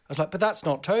weren't. I was like, but that's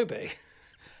not Toby.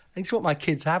 I think it's what my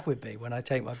kids have with me when I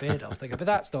take my beard off. They go, but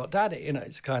that's not Daddy.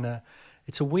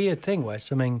 It's a weird thing where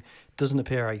something doesn't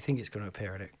appear how you think it's going to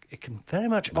appear, and it can very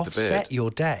much offset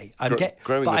your day. But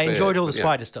I enjoyed all the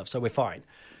spider stuff, so we're fine.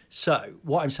 So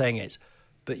what I'm saying is,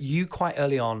 but you quite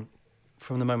early on,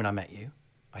 from the moment I met you,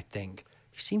 I think,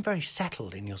 you seemed very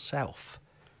settled in yourself,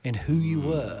 in who you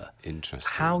were. Interesting.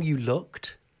 How you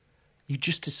looked. You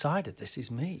just decided, this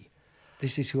is me.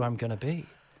 This is who I'm going to be.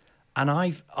 And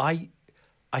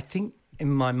I think in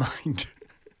my mind,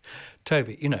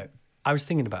 Toby, I was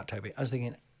thinking about Toby. I was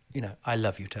thinking, I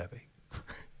love you, Toby.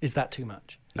 Is that too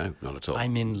much? No, not at all.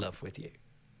 I'm in love with you.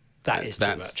 That's too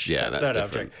much. Yeah, that's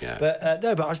different. Yeah.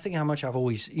 But I was thinking how much I've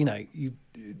always,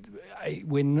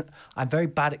 when I'm very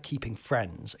bad at keeping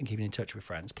friends and keeping in touch with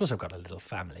friends. Plus, I've got a little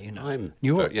family. I'm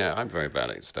very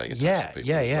bad at staying in touch with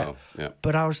people as well. Yeah.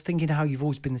 But I was thinking how you've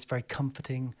always been this very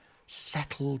comforting,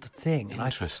 settled thing. And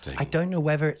interesting. I don't know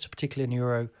whether it's a particular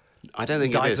neuro. I don't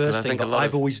think it is, because I think a lot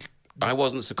I've always I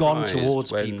wasn't gone surprised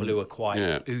towards when, people who are quite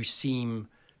yeah. who seem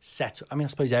set. I mean, I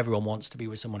suppose everyone wants to be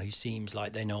with someone who seems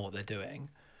like they know what they're doing,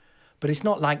 but it's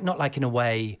not like in a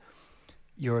way.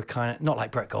 You're a kind of not like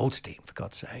Brett Goldstein, for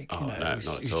God's sake. Oh, you know, no, who's,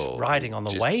 not at who's all. riding on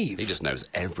the wave. He just knows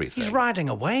everything. He's riding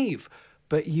a wave,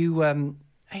 but you,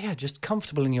 just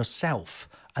comfortable in yourself,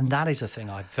 and that is a thing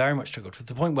I very much struggled with.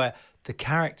 To the point where the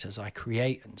characters I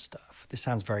create and stuff. This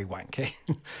sounds very wanky,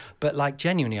 but like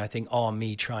genuinely, I think,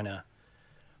 me trying to.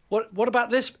 What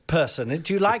about this person?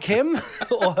 Do you like him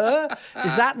or her?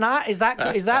 Is that not? Is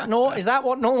that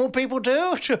what normal people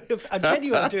do? I'm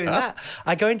genuinely doing that.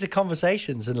 I go into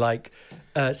conversations and like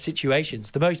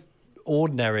situations, the most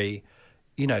ordinary,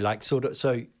 like sort of.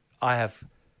 So I have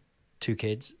 2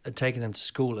 kids and taking them to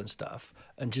school and stuff,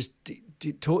 and just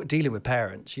dealing with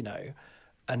parents,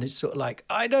 and it's sort of like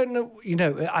I don't know,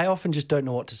 I often just don't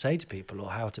know what to say to people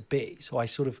or how to be. So I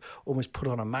sort of almost put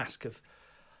on a mask of.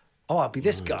 I'll be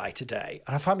this guy today.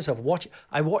 And I find myself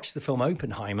I watched the film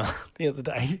Oppenheimer the other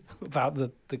day about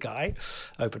the guy,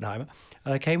 Oppenheimer.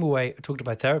 And I came away, I talked to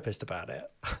my therapist about it.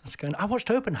 I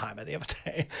watched Oppenheimer the other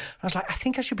day. And I was like, I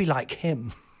think I should be like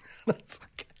him.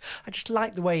 I just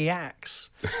like the way he acts.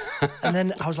 And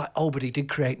then I was like, but he did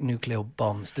create nuclear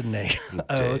bombs, didn't he?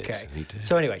 Okay. He did.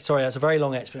 So anyway, sorry, that's a very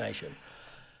long explanation.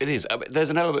 It is. There's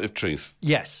an element of truth.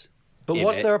 Yes. But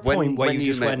was there a point where you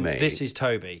just went, this is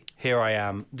Toby, here I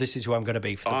am, this is who I'm going to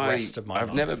be for the rest of my life?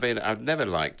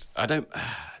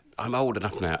 I'm old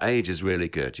enough now. Age is really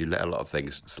good. You let a lot of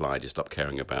things slide. You stop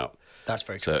caring about That's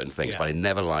very certain true. things. Yeah. But I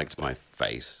never liked my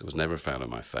face. I was never a fan of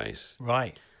my face.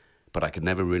 Right. But I could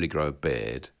never really grow a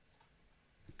beard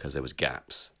because there was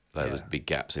gaps. There would be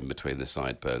gaps in between the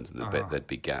sideburns and there'd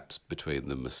be gaps between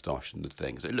the moustache and the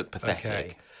things. So it looked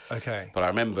pathetic. Okay. But I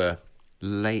remember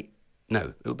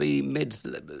it would be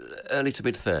early to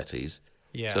mid 30s.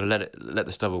 Yeah. So let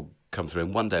the stubble come through.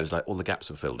 And one day it was like all the gaps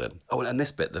were filled in. Oh, and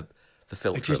this bit, the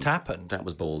filter. It just happened. That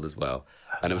was bald as well.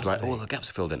 And it was like, the gaps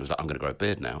are filled in. I was like, I'm going to grow a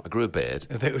beard now. I grew a beard.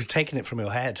 It was taking it from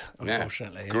your head,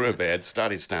 unfortunately. Yeah. Grew a beard,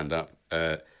 started stand up.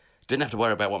 Didn't have to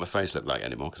worry about what my face looked like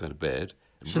anymore because I had a beard.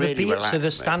 So really relaxed the me.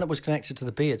 stand up was connected to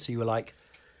the beard. So you were like,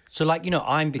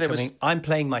 I'm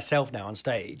playing myself now on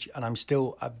stage, and I'm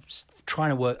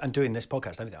trying to work. I'm doing this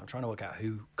podcast and everything. I'm trying to work out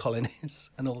who Colin is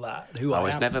and all that. I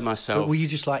was never myself. But were you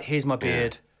just like, here's my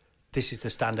beard. Yeah. This is the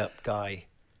stand up guy.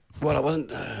 Well, I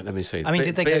wasn't. Let me see. I mean,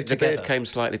 did they go together? The beard came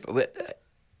slightly.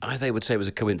 They would say it was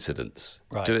a coincidence.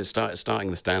 Right. Starting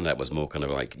the stand up was more kind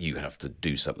of like you have to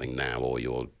do something now, or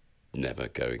you're never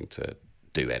going to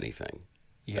do anything.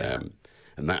 Yeah.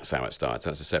 And that's how it starts.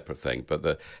 That's a separate thing.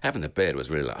 But having the beard was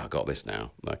really like, I got this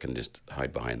now. I can just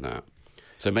hide behind that.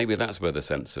 So maybe that's where the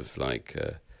sense of like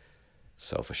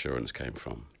self-assurance came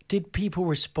from. Did people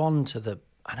respond to the...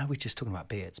 I know we're just talking about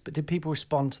beards, but did people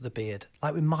respond to the beard?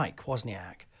 Like with Mike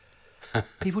Wozniak.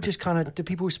 People just kind of... Did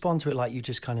people respond to it like you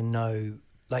just kind of know...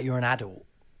 Like you're an adult?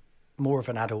 More of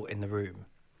an adult in the room?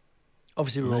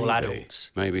 Obviously we're all adults.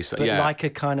 Maybe so, but yeah. like a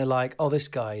kind of like, this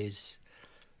guy is...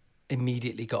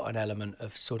 immediately got an element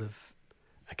of sort of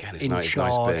again, it's nice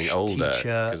being older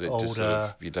because it just sort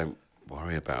of, you don't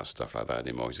worry about stuff like that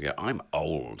anymore. You go, I'm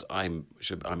old. I'm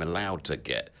allowed to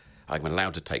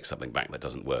take something back that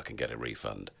doesn't work and get a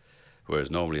refund.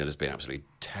 Whereas normally I'd just been absolutely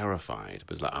terrified.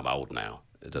 But it's like, I'm old now.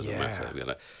 It doesn't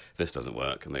matter. This doesn't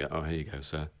work, and they go, here you go,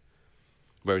 sir.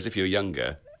 Whereas if you're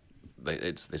younger,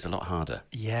 it's a lot harder.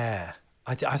 Yeah,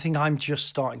 I think I'm just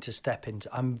starting to step into.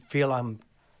 Feel I'm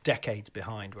decades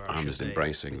behind where I should be. I'm just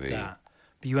embracing that.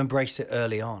 But you embraced it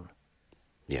early on.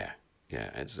 Yeah.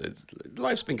 It's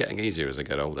life's been getting easier as I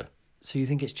get older. So you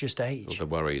think it's just age? All the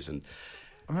worries and.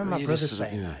 I remember my brother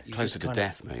saying that. Closer to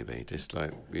death, maybe. Just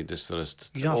like you just sort of.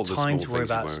 You don't have time to worry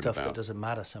about stuff that doesn't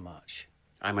matter so much.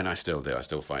 I mean, I still do. I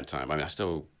still find time. I mean, I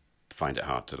still find it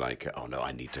hard to like. Oh no,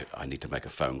 I need to make a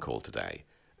phone call today,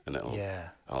 and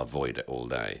I'll avoid it all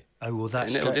day. Oh well,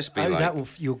 that's it'll just be like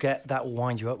that will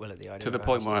wind you up. Will it? The idea to the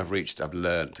point where I've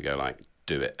learned to go like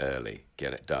do it early,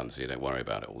 get it done, so you don't worry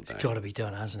about it all day. It's got to be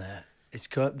done, hasn't it? It's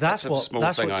got. That's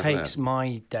what takes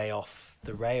my day off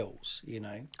the rails.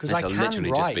 Because I can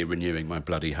literally write. Just be renewing my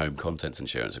bloody home contents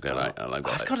insurance. And go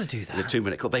I've got to do that. The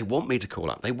 2-minute call. They want me to call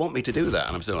up. They want me to do that,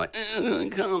 and I'm still like, I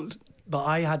can't. But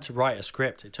I had to write a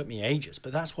script. It took me ages,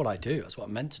 but that's what I do. That's what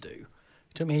I'm meant to do.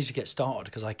 It took me ages to get started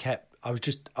because I was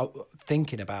just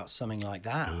thinking about something like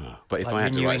that. But if I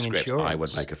had to write a script, I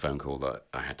would make a phone call that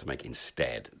I had to make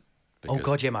instead. Oh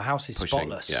God, yeah, my house is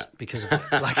spotless because of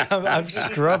it. Like I've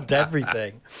scrubbed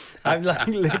everything. I'm like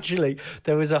literally.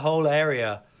 There was a whole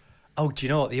area. Oh, do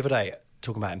you know what? The other day,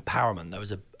 talking about empowerment, there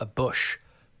was a bush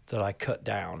that I cut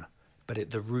down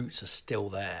but the roots are still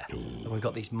there. And we've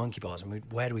got these monkey bars, and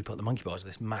where do we put the monkey bars?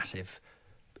 This massive,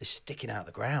 it's sticking out of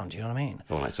the ground. Do you know what I mean?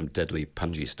 Or like some deadly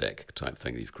punji stick type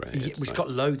thing you've created. Yeah, it's got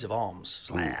loads of arms.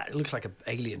 It's like, it looks like an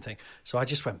alien thing. So I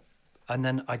just went, and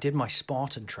then I did my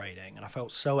Spartan training, and I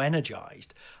felt so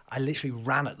energized. I literally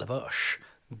ran at the bush,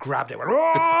 grabbed it, went,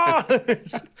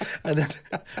 and then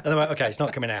I went, okay, it's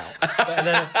not coming out.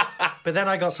 But then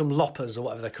I got some loppers or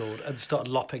whatever they're called and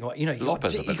started lopping. You know, you got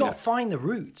to find the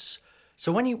roots.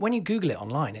 So when you Google it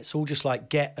online, it's all just like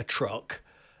get a truck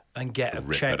and get a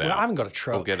chain. Well, I haven't got a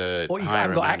truck. Or get a or you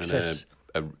haven't got access.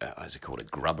 How's it called? A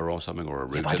grubber or something, or a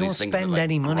root? Yeah, but I don't spend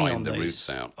any money on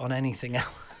those, on anything else.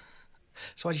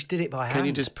 So I just did it by hand. Can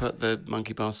you just put the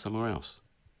monkey bars somewhere else?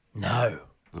 No.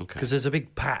 Okay. Because there's a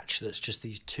big patch that's just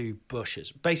these two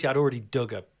bushes. Basically, I'd already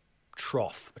dug a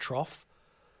trough. A trough?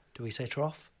 Do we say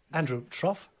trough? Andrew,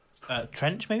 trough?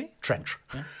 Trench, maybe? Trench.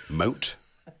 Yeah. Moat?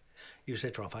 You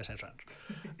say trough, I say trench.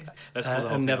 Let's call the whole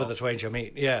and thing never off. the twain shall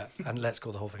meet. Yeah, and let's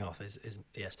call the whole thing off. Is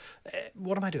yes.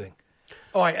 What am I doing?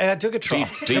 Oh, I dug a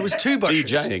trough. There was two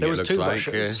bushes. DJing, there was it two looks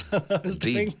bushes. like, I was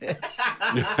doing this.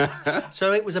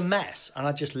 So it was a mess, and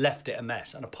I just left it a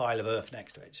mess and a pile of earth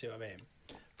next to it. See what I mean?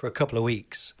 For a couple of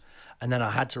weeks, and then I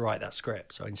had to write that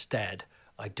script. So instead,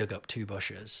 I dug up two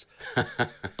bushes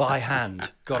by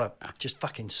hand. Just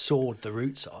fucking sawed the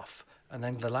roots off. And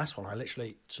then the last one, I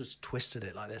literally just twisted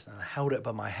it like this, and I held it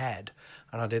above my head,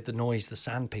 and I did the noise the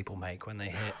sand people make when they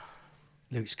hit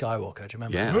Luke Skywalker. Do you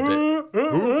remember? Yeah,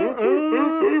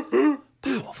 I did.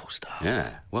 Powerful stuff.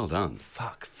 Yeah, well done.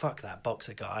 Fuck that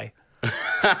boxer guy.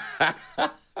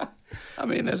 I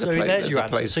mean, there's So a place. there's your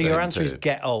answer. Place So for your him answer is too.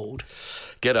 get old.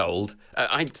 Get old.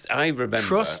 I remember.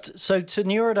 Trust. So to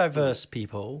neurodiverse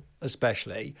people,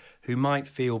 especially, who might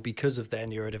feel because of their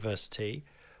neurodiversity,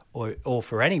 or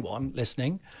for anyone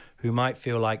listening, who might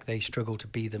feel like they struggle to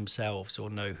be themselves or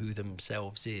know who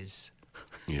themselves is,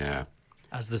 Yeah.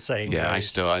 as the saying Yeah,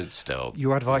 goes. I still.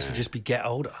 Your advice would just be get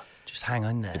older. Just hang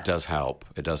in there. It does help.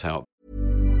 It does help.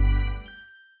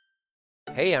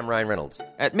 Hey, I'm Ryan Reynolds.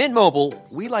 At Mint Mobile,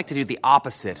 we like to do the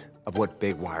opposite of what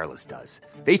Big Wireless does.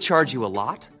 They charge you a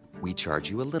lot, we charge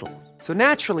you a little. So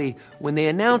naturally, when they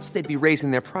announced they'd be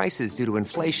raising their prices due to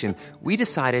inflation, we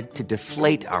decided to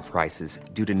deflate our prices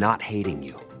due to not hating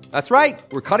you. That's right.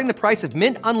 We're cutting the price of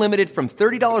Mint Unlimited from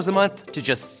 $30 a month to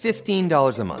just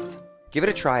 $15 a month. Give it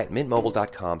a try at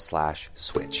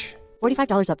mintmobile.com/switch.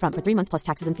 $45 up front for 3 months plus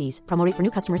taxes and fees. Promo rate for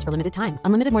new customers for limited time.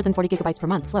 Unlimited more than 40 gigabytes per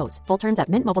month. Slows full terms at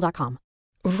mintmobile.com.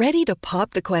 Ready to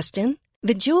pop the question?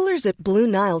 The jewelers at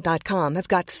BlueNile.com have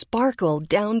got sparkle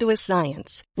down to a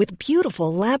science with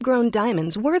beautiful lab-grown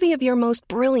diamonds worthy of your most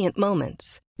brilliant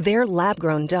moments. Their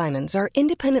lab-grown diamonds are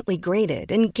independently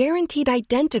graded and guaranteed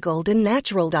identical to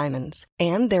natural diamonds,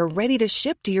 and they're ready to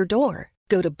ship to your door.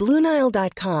 Go to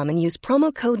BlueNile.com and use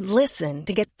promo code LISTEN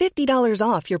to get $50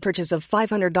 off your purchase of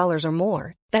 $500 or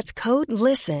more. That's code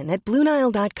LISTEN at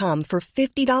BlueNile.com for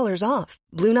 $50 off.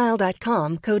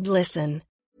 BlueNile.com, code LISTEN.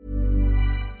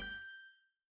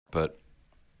 But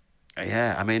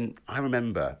yeah, I mean, I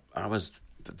remember I was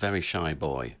a very shy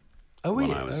boy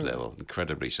when I was little,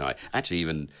 incredibly shy.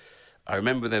 Actually, I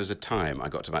remember there was a time I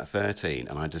got to about 13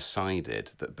 and I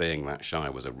decided that being that shy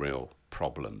was a real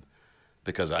problem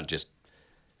because I'd just,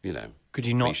 Could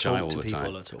you not be shy talk all to the people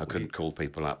time. at all? I couldn't call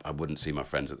people up. I wouldn't see my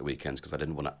friends at the weekends because I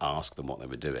didn't want to ask them what they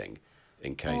were doing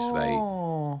in case they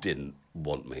didn't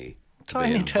want me to Tiny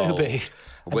be involved. Toby.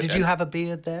 And did you have a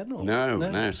beard then? Or?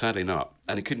 No, sadly not.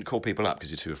 And you couldn't call people up because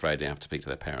you're too afraid you have to speak to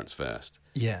their parents first.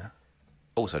 Yeah.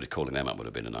 Also, calling them up would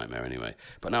have been a nightmare anyway.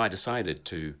 But no, I decided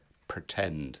to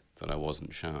pretend that I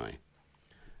wasn't shy.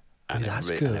 And that's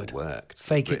and good. it worked.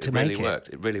 Fake it to make it.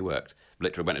 It really worked.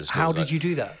 Literally went into school. How did you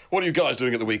do that? What are you guys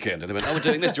doing at the weekend? And they went, we're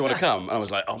doing this. Do you want to come? And I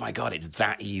was like, oh my God, it's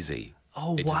that easy.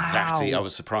 Oh, it's wow. That I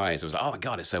was surprised. I was like, oh my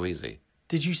God, it's so easy.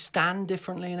 Did you stand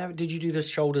differently? And did you do the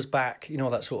shoulders back? You know,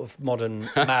 that sort of modern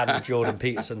Madden Jordan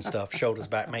Peterson stuff. Shoulders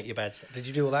back, make your bed. Did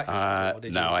you do all that?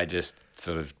 I just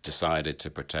sort of decided to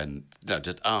pretend. No,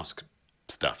 just ask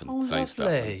stuff and say stuff.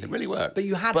 Lovely. It really worked. But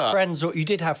you had friends, or you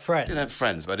did have friends. I did have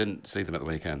friends, but I didn't see them at the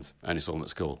weekends. I only saw them at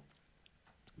school.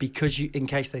 Because in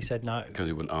case they said no. Because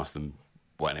you wouldn't ask them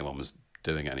what anyone was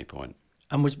doing at any point.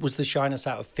 And was the shyness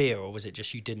out of fear, or was it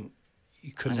just you couldn't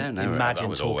I don't know. imagine I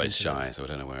was talking always to shy, them? so I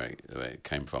don't know where it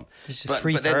came from. This is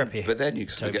free therapy. But then you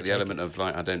sort of Toby, get the take element of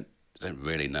like, I don't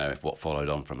really know if what followed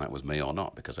on from that was me or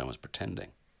not because I was pretending.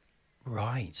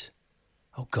 Right.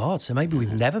 Oh God. So maybe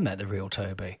we've never met the real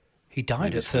Toby. He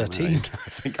died at 13. I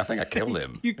think I killed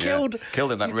him. You killed him.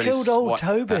 That you really killed old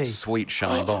Toby. That sweet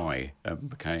shy boy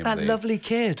became that lovely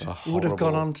kid who would have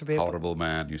gone on to be horrible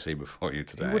man you see before you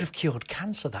today. He would have cured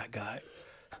cancer. That guy.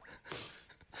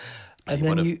 And he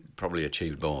then would have probably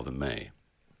achieved more than me.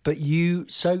 But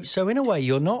so in a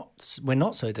way, we're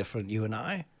not so different, you and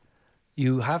I.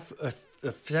 You have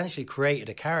essentially created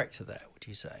a character there, would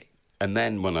you say? And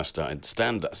then when I starting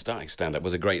stand-up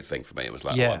was a great thing for me. It was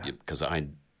like, because I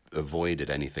avoided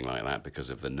anything like that because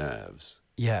of the nerves.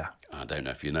 Yeah. I don't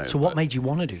know if you know. So what made you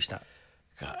want to do stand-up?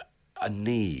 A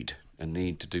need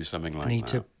to do something like that. A need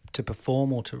to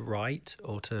perform or to write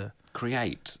or to...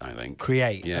 Create, I think.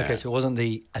 Create. Yeah. Okay, so it wasn't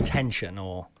the attention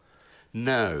or...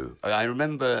 No. I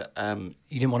remember...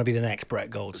 you didn't want to be the next Brett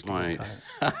Goldstein.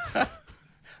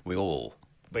 We all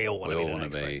want to be the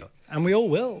next be. Brett Goldstein. And we all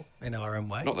will, in our own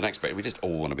way. Not the next Brett, we just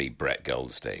all want to be Brett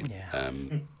Goldstein. Yeah.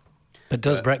 But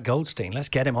does Brett Goldstein? Let's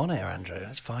get him on here, Andrew.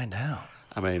 Let's find out.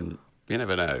 I mean, you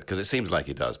never know, because it seems like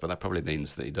he does, but that probably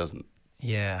means that he doesn't.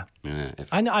 Yeah. Yeah.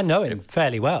 I know him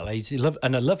fairly well. He's a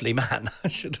lovely man. I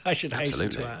should hasten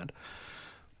to add.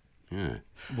 Yeah.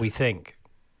 We think.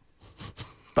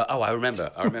 But, I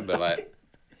remember like,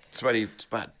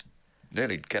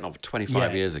 nearly getting on for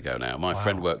 25 years ago now. My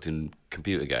friend worked in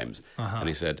computer games, and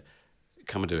he said,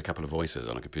 come and do a couple of voices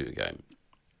on a computer game.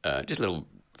 Just a little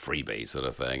freebie sort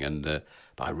of thing. And but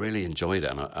I really enjoyed it.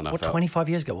 And I felt... 25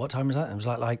 years ago? What time was that? It was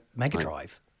like Mega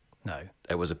Drive? No.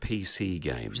 It was a PC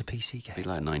game. It was a PC game. It'd be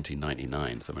like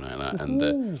 1999, something like that.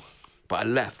 And but I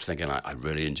left thinking I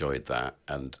really enjoyed that.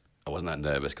 And I wasn't that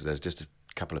nervous because there's just a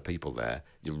couple of people there.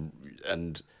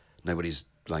 And nobody's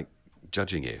like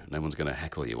judging you. No one's going to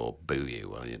heckle you or boo you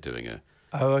while you're doing a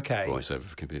voiceover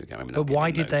for a computer game. I mean, but why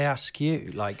did they ask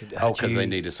you? Because they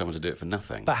needed someone to do it for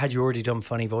nothing. But had you already done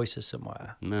funny voices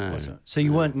somewhere? No. So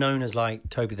you weren't known as like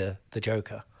Toby the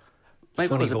Joker?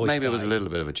 Maybe it was a little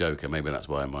bit of a joker. Maybe that's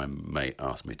why my mate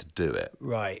asked me to do it.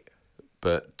 Right.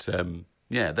 But,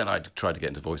 then I tried to get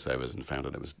into voiceovers and found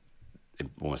that it was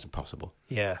almost impossible.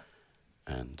 Yeah.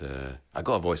 And I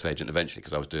got a voice agent eventually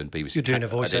because I was doing BBC... You're doing a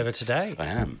voiceover today? I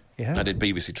am. Yeah. I did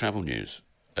BBC Travel News.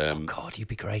 Oh, God, you'd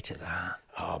be great at that.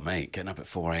 Oh, mate, getting up at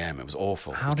 4 a.m. It was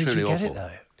awful. How did you get it,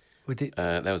 though?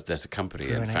 There's a company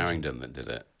in Farringdon that did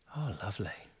it. Oh,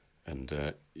 lovely.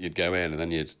 And you'd go in and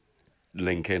then you'd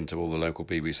link into all the local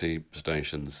BBC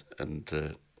stations and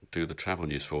do the travel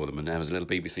news for them. And there was a little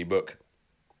BBC book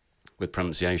with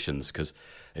pronunciations, because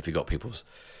if you got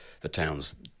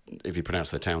if you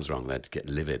pronounce their towns wrong, they'd get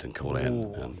livid and call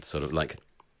in, and sort of like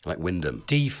Wyndham.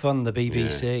 Defund the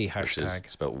BBC, hashtag. Which is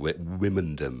spelled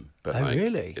Wimendham. But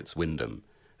really? It's Wyndham.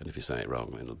 And if you say it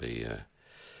wrong, it'll be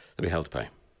hell to pay.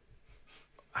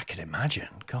 I can imagine.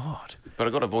 God. But I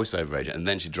got a voiceover agent, and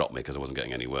then she dropped me because I wasn't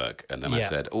getting any work. And then I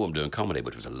said, I'm doing comedy,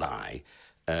 which was a lie.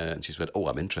 And she said,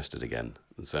 I'm interested again.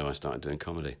 And so I started doing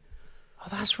comedy. Oh,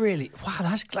 that's really... Wow,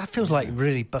 that feels like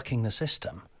really bucking the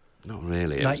system. Not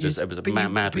really. It was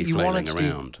madly flailing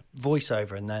around.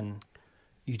 Voiceover, and then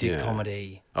you did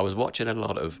comedy. I was watching a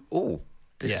lot of...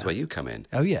 This is where you come in.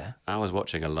 Oh, yeah. I was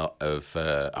watching a lot of...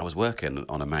 I was working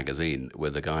on a magazine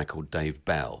with a guy called Dave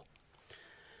Bell.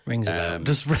 Rings a bell.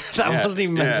 That wasn't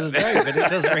even meant as a joke, but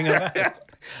it does ring a bell.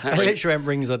 I literally went,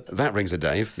 rings a... That rings a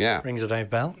Dave, yeah. Rings a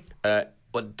Dave Bell.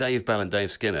 Dave Bell and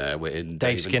Dave Skinner were in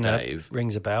Dave Skinner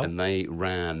rings a bell. And they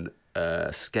ran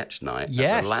a sketch night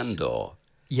at the Landor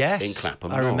in Clapham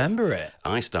North. I remember it.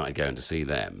 I started going to see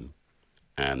them,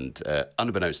 and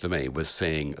unbeknownst to me, was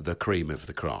seeing the cream of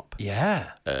the crop.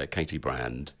 Yeah. Katie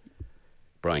Brand,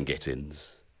 Brian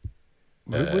Gittins,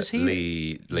 was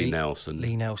he? Lee Nelson.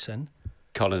 Lee Nelson.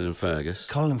 Colin and Fergus.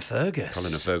 Colin and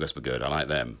Fergus were good. I like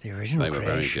them. The original They were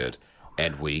creation. very good.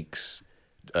 Ed Weeks,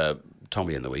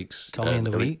 Tommy and the Weeks. Tommy and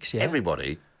the Weeks, yeah.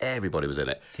 Everybody was in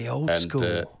it. The old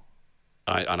school.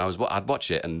 I'd watch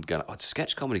it and go,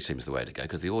 sketch comedy seems the way to go,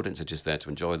 because the audience are just there to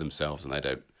enjoy themselves, and they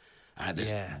don't... I had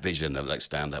this vision of like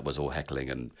stand-up was all heckling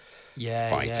and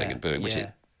fighting and booing, which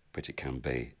it can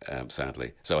be,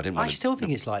 sadly. So I didn't want I still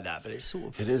think it's like that, but it's sort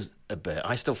of... It is a bit.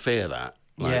 I still fear that.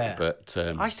 But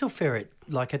I still fear it.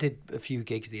 Like, I did a few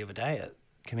gigs the other day at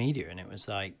Comedia, and it was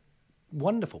like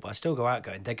wonderful, but I still go out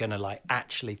going, they're going to like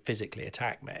actually physically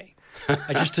attack me.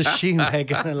 I just assume they're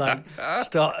going to like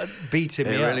start beating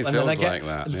me up. It really feels like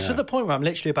that. To the point where I'm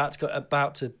literally about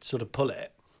to sort of pull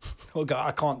it or go,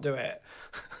 I can't do it.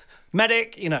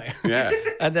 Medic, Yeah.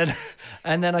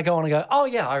 and then I go on and go, oh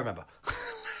yeah, I remember.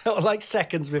 Like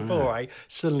seconds before, I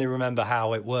suddenly remember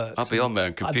how it works. I'll be on there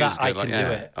and confused. I can do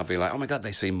it. I'll be like, oh my God,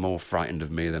 they seem more frightened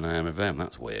of me than I am of them.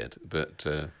 That's weird. But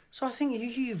so I think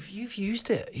you've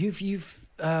used it. You've used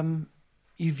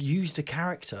a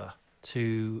character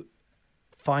to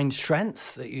find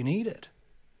strength that you needed.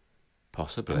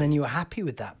 Possibly. And then you were happy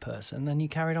with that person, then you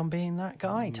carried on being that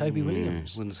guy, Toby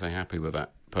Williams. I wouldn't say happy with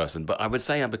that person, but I would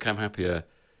say I became happier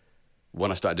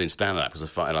when I started doing stand-up,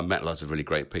 because I met lots of really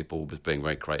great people, was being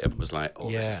very creative, and was like,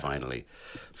 this is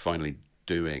finally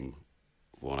doing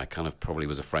what I kind of probably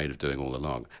was afraid of doing all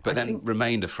along. But then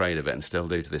remained afraid of it and still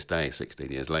do to this day,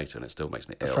 16 years later, and it still makes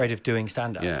me ill. Afraid of doing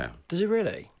stand-up? Yeah. Does it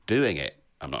really? Doing it,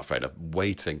 I'm not afraid of.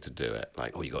 Waiting to do it,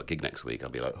 like, you got a gig next week, I'll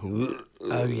be like,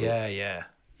 oh, yeah.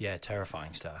 Yeah,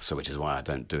 terrifying stuff. So which is why I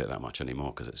don't do it that much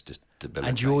anymore, because it's just debilitating.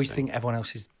 And do you always think everyone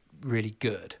else is really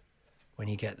good when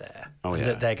you get there? Oh, yeah.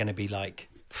 That they're going to be like,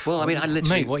 well, I mean, I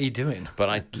literally... Mate, what are you doing? But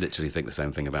I literally think the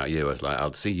same thing about you. It's like,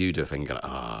 I'll see you do a thing and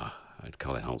go,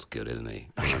 Colin Holt's good, isn't he?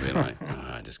 And I'll be like,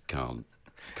 I just can't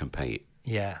compete.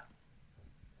 Yeah.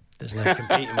 There's no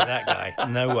competing with that guy.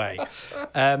 No way.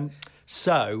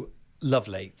 So,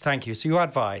 lovely. Thank you. So your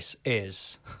advice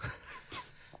is...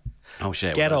 Oh,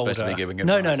 shit. Get older. Supposed to be giving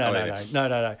No.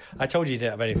 I told you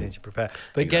didn't have anything to prepare.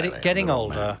 But getting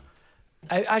older,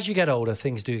 as you get older,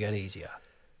 things do get easier.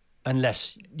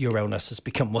 Unless your illness has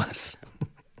become worse.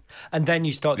 And then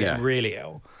you start getting really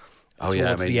ill. Oh,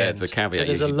 yeah. I mean, the caveat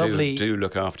is you do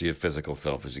look after your physical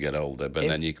self as you get older, but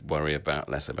then you worry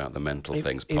less about the mental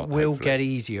things. It will get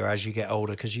easier as you get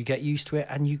older because you get used to it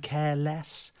and you care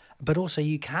less. But also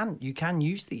you can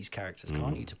use these characters,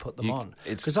 can't you, to put them on?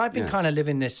 Because I've been kind of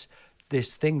living this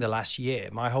thing the last year.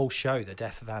 My whole show, The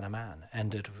Death of Anna Mann,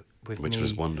 ended with Which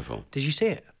was wonderful. Did you see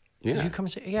it? Yeah. Did you come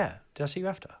and see it? Yeah. Did I see you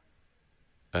after?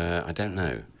 I don't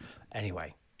know.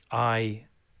 Anyway,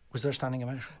 was there a standing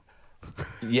ovation?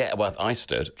 Yeah, well, I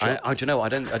stood. Sure. Do you know? I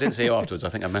didn't see you afterwards. I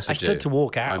think I messaged you. I stood to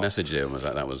walk out. I messaged you and was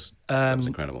like, that was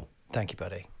incredible. Thank you,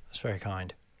 buddy. That's very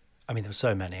kind. I mean, there were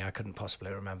so many I couldn't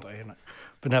possibly remember, you know.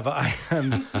 But no,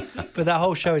 but that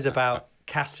whole show is about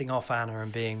casting off Anna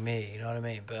and being me. You know what I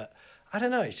mean? But I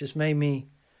don't know. It's just made me,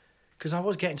 because I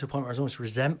was getting to a point where I was almost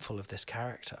resentful of this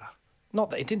character.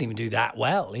 Not that it didn't even do that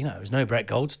well. You know, it was no Brett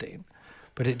Goldstein,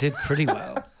 but it did pretty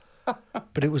well.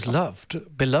 But it was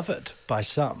beloved by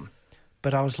some.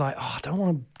 But I was like, I don't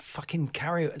want to fucking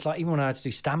carry it. It's like, even when I had to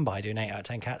do standby, doing 8 out of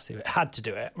 10 cats, I had to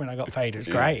do it. When I got paid, it was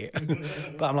great.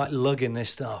 But I'm like lugging this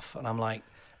stuff. And I'm like,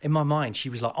 in my mind, she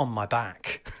was like on my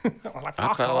back. I'm like,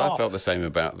 I felt the same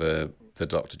about the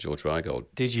Dr. George Reigold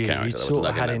character. You'd sort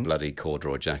of had a bloody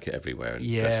corduroy jacket everywhere and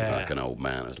dressing like an old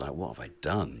man. I was like, what have I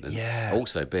done? And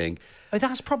also being... Oh,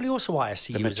 that's probably also why I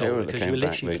see you as old, because you were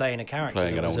literally playing a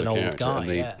character that was an old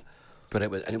guy. But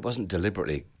it wasn't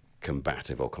deliberately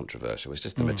combative or controversial. It's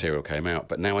just the material came out.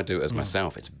 But now I do it as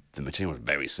myself. The material is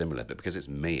very similar, but because it's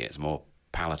me, it's more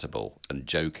palatable and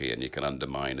jokey, and you can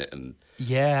undermine it. And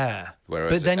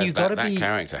whereas but then you've got to be... that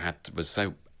character was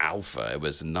so alpha, it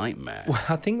was a nightmare. Well,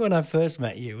 I think when I first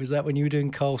met you, was that when you were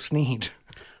doing Cole Sneed?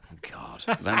 Oh God,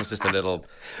 that was just a little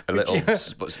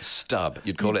stub.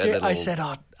 You'd call it a little. I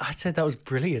said that was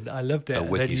brilliant. I loved it. A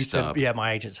wiki stub. Said,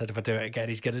 my agent said if I do it again,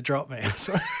 he's going to drop me.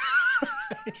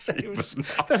 He said it was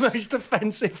the most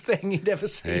offensive thing he'd ever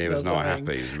seen. He was not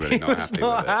happy. He was really not happy. He was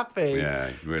not happy. Yeah,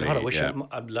 really. God, I wish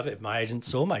I'd love it if my agent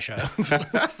saw my show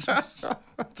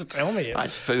to tell me. I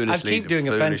keep doing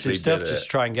offensive stuff just to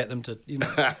try and get them to,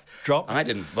 drop. I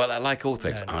didn't. Well, like all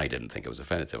things, I didn't think it was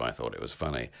offensive. I thought it was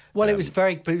funny. Well, it was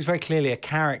very clearly a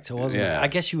character, wasn't it? I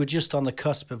guess you were just on the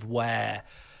cusp of where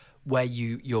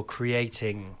you're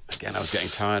creating. Again, I was getting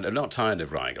tired. Not tired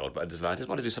of Reigold, but I just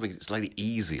want to do something slightly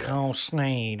easier. Cole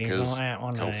Sneed is like that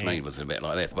one. Cole Sneed was a bit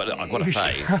like this, but I've got to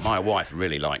say, my wife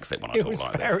really likes it when I talk like this. It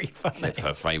was very funny. It's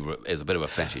her favourite. It's a bit of a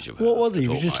fetish of her. What was he? He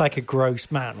was just like a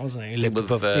gross man, wasn't he? Did he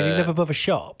live above a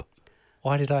shop?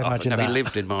 Why did I imagine that? He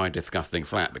lived in my disgusting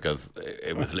flat because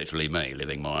it was literally me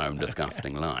living my own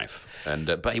disgusting life. And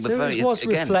but he was it was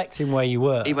reflecting where you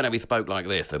were. Even though he spoke like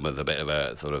this and was a bit of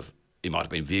a sort of, he might have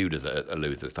been viewed as a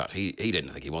Luther touch. He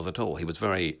didn't think he was at all. He was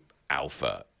very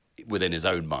alpha within his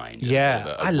own mind.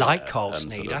 Yeah, I like Cole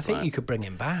Sneed. I think you could bring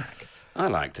him back. I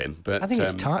liked him, but I think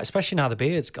it's time, especially now the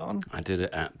beard's gone. I did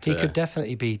it at. He could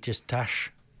definitely be just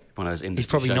Tash. One of those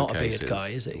industry He's probably not a beard guy,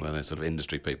 is he? Where there's sort of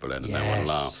industry people in and no one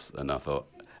laughs. And I thought,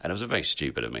 and it was very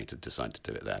stupid of me to decide to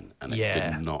do it then, and it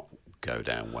did not go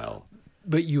down well.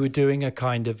 But you were doing a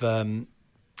kind of. I'm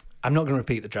not going to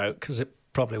repeat the joke because it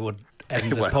probably would end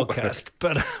the podcast.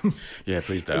 But yeah,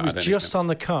 please don't. It was just on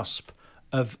the cusp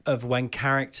of when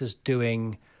characters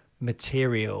doing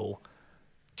material.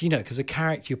 Do you know? Because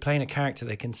you're playing a character,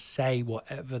 they can say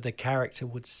whatever the character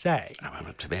would say. I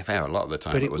mean, to be fair, a lot of the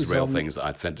time it was real things that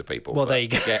I'd said to people. Well, there you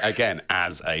go. Again,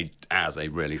 as a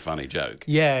really funny joke.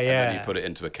 Yeah. And then you put it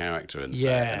into a character and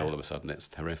say, and all of a sudden it's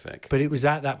terrific. But it was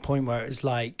at that point where it was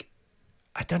like,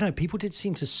 I don't know, people did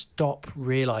seem to stop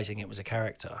realising it was a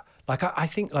character. Like, I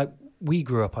think, like, we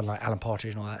grew up on, like, Alan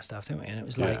Partridge and all that stuff, didn't we? And it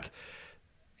was like,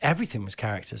 everything was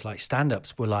characters. Like,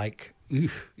 stand-ups were like,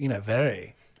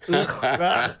 very...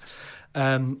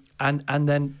 And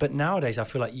then, but nowadays I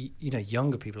feel like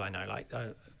younger people I know, like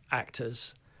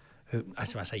actors who, I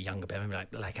say younger, but I mean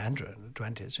like Andrew in the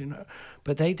 20s,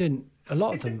 but they didn't. A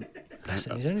lot of them, bless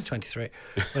him, he's only 23.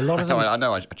 A lot of them. I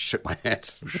know. I shook my head.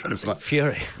 It was like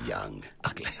fury, young,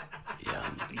 ugly,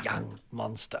 young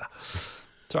monster.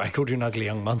 Sorry, I called you an ugly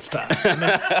young monster.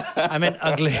 I meant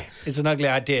ugly. It's an ugly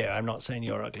idea. I'm not saying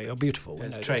you're ugly or beautiful.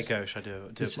 It's très gauche. I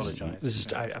do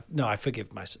apologise. I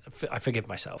forgive myself. I forgive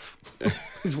myself.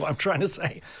 Is what I'm trying to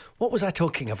say. What was I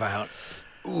talking about?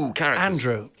 Ooh, characters.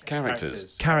 Andrew.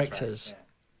 Characters. Characters.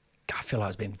 I feel like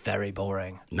it's been very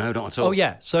boring. No, not at all. Oh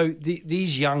yeah. So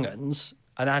these young'uns,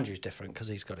 and Andrew's different because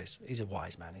he's a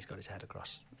wise man. He's got his head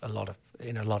across a lot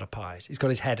of pies. He's got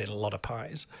his head in a lot of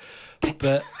pies,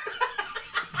 but.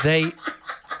 They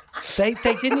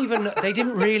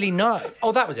didn't really know.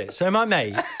 Oh, that was it. So my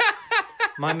mate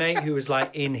who was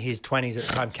like in his 20s at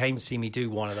the time came to see me do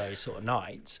one of those sort of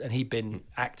nights, and he'd been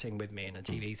acting with me in a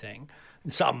TV thing,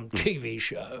 some TV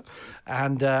show,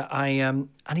 and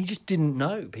he just didn't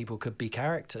know people could be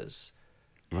characters.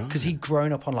 Because he'd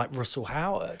grown up on like Russell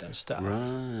Howard and stuff.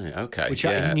 Right, okay. Which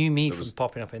he knew me from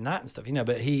popping up in that and stuff,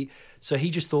 but he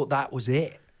just thought that was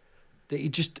it. That he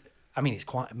just... I mean,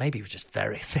 maybe he was just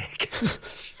very thick.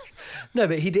 No,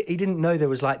 but he didn't know there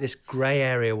was like this grey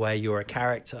area where you're a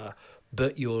character,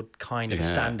 but you're kind of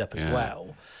stand-up as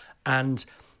well. And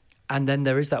then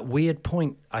there is that weird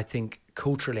point, I think,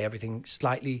 culturally, everything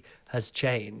slightly has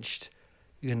changed,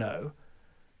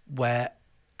 where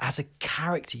as a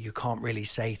character, you can't really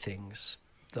say things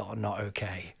that are not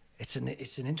okay. It's an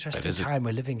interesting time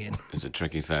we're living in. It's a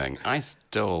tricky thing. I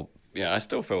still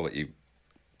feel that you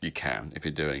can if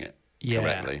you're doing it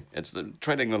correctly. It's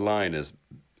treading the line is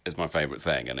my favourite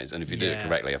thing, and if you do it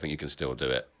correctly, I think you can still do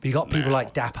it. But you got people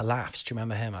like Dapper Laughs. Do you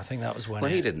remember him? I think that was when.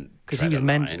 Well, he didn't, because he was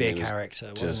meant to be a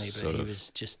character, wasn't he? But he was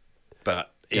just.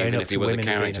 But even if he was a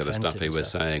character, the stuff he was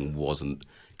saying wasn't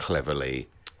cleverly,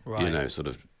 sort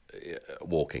of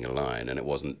walking a line, and it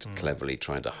wasn't cleverly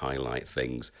trying to highlight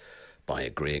things by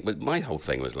agreeing. But my whole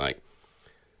thing was like,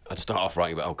 I'd start off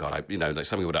writing about, oh God, like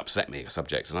something would upset me, a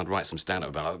subject, and I'd write some stand-up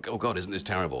about, oh God, isn't this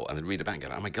terrible? And I'd read it back and go,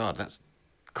 oh my God, that's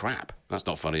crap. That's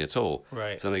not funny at all.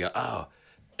 Right. So they go, oh,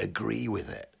 agree with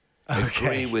it. Okay.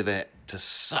 Agree with it to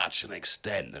such an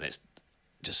extent that it's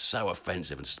just so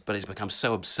offensive, but it's become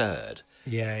so absurd.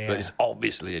 Yeah. But it's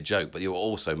obviously a joke, but you're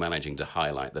also managing to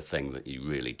highlight the thing that you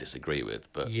really disagree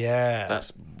with. But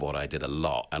that's what I did a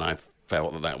lot, and I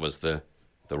felt that was the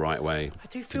right way. I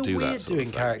do feel weird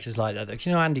doing characters like that, though. 'Cause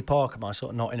Andy Parker, my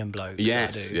sort of Nottingham bloke.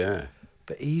 Yes, yeah.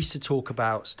 But he used to talk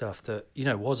about stuff that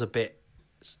was a bit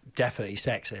definitely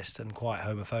sexist and quite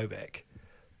homophobic,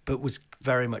 but was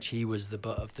very much he was the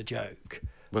butt of the joke.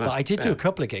 But I did do a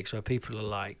couple of gigs where people are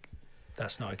like,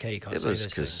 "That's not okay. You can't say those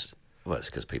things." Well, it's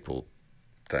because people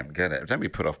don't get it. Don't be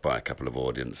put off by a couple of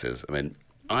audiences. I mean,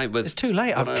 it's too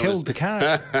late. I've killed the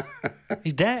character.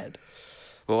 He's dead.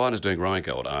 Well, when I was doing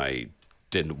Rygold, I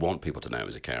didn't want people to know it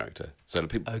was a character. So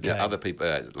other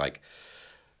people, like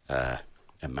a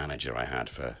manager I had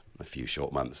for a few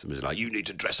short months, and was like, "You need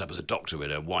to dress up as a doctor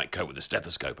in a white coat with a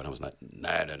stethoscope." And I was like,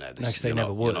 "No,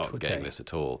 you're not getting this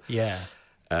at all." Yeah.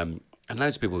 And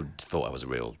loads of people thought I was a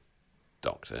real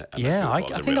doctor. Yeah, I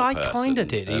think I kind of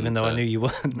did, even though I knew you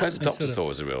weren't. Loads of doctors thought I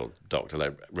was a real doctor,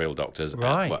 like real doctors,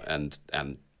 right? And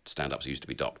stand-ups used to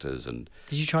be doctors. And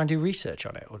did you try and do research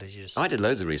on it, or did you just? I did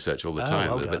loads of research all the time,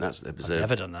 well but I've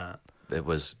never done that. It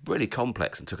was really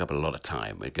complex and took up a lot of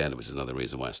time. Again, it was another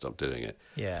reason why I stopped doing it.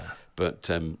 Yeah. But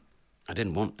I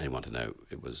didn't want anyone to know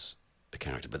it was a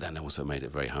character, but then also made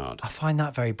it very hard. I find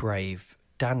that very brave.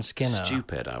 Dan Skinner.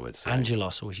 Stupid, I would say.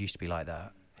 Angelos always used to be like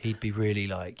that. He'd be really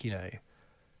like,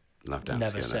 Love Dan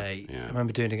never Skinner. say. Yeah. I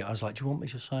remember doing it. I was like, "Do you want me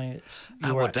to say it?"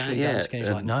 Dan, Dan Skinner. He's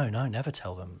like, "No, never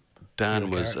tell them." Dan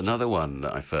was another one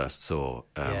that I first saw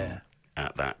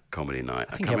at that comedy night.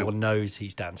 I think everyone knows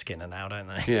he's Dan Skinner now, don't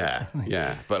they? Yeah,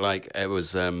 yeah. But like it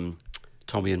was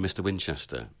Tommy and Mr.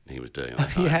 Winchester he was doing.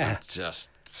 Yeah, just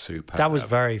superb. That was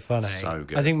very funny. So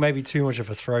good. I think maybe too much of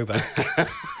a throwback.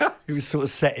 It was sort of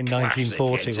set in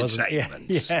 1940, wasn't it?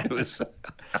 Yeah. It was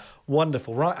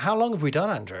wonderful. Right, how long have we done,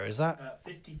 Andrew? Is that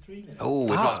 53 minutes? Oh,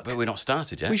 we're not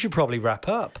started yet. We should probably wrap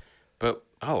up. But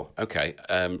okay.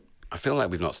 I feel like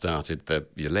we've not started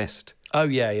your list. Oh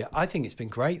yeah. I think it's been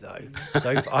great though.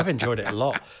 So I've enjoyed it a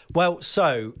lot. Well,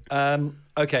 so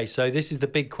okay. So this is the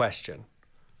big question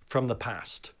from the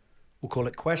past. We'll call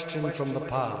it question from the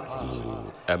past.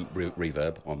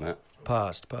 Reverb on that.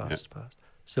 Past.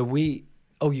 So we.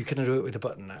 Oh, you can do it with a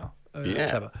button now. Oh, yeah.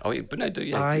 That's clever. Oh, but no, do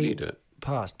you do it?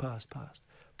 Past.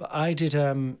 But I did.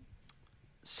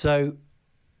 So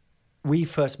we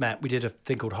first met, we did a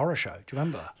thing called Horror Show. Do you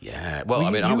remember? Yeah. Well,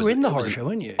 you were in the Horror Show,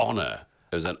 weren't you? Honour.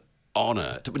 It was an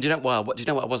honour. Do you know why? Do you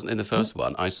know what? I wasn't in the first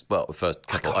one. The first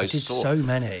couple. I did so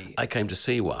many. I came to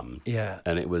see one. Yeah.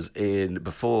 And it was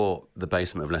before the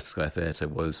basement of Leicester Square Theatre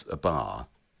was a bar.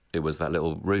 It was that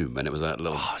little room, and it was that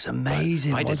little. Oh, it's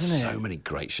amazing! I did wasn't it? so many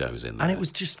great shows in there, and it was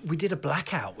just we did a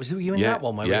blackout. Was you in that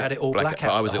one where we had it all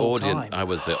blackout? I was the audience. Time? I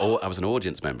was an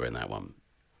audience member in that one.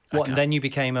 What? And then you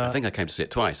became a. I think I came to see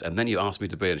it twice, and then you asked me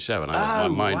to be in a show, and my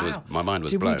mind was blown.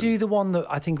 Did we do the one that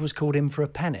I think was called "In for a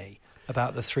Penny"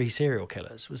 about the 3 serial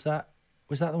killers? Was that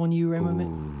the one you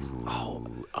remember?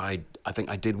 I think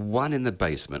I did one in the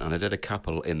basement, and I did a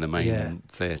couple in the main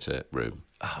theatre room.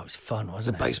 Oh, it was fun,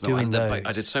 wasn't the basement, Doing those.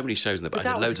 I did so many shows in the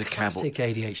basement. I did loads of classic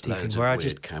ADHD thing where I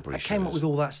came up with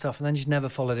all that stuff and then just never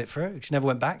followed it through. Just never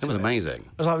went back to it. It was amazing.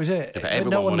 I was like, was it? Yeah, but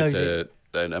everyone wanted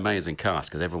an amazing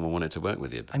cast because everyone wanted to work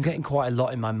with you. I'm getting quite a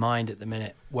lot in my mind at the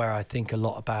minute where I think a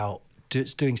lot about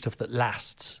doing stuff that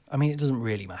lasts. I mean, it doesn't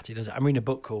really matter, does it? I'm reading a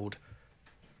book called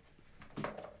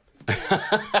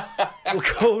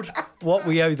What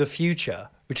We Owe the Future,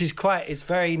 which is it's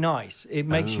very nice. It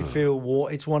makes you feel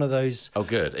it's one of those. Oh,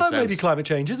 good. Maybe climate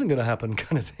change isn't going to happen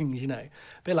kind of things, you know. A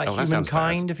bit like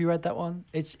Humankind. Have you read that one?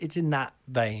 It's in that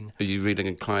vein. Are you reading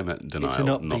a climate denial? It's an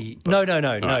upbeat. No.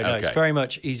 Okay. It's very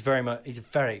much. He's very.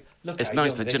 Look. It's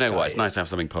nice. Do you know what? It's nice to have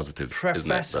something positive.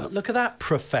 Professor, isn't it? Look at that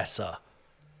professor.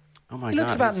 Oh my God. He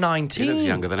looks about 19. He looks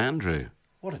younger than Andrew.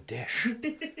 What a dish.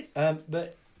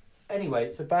 But anyway,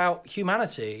 it's about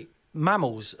humanity.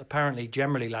 Mammals apparently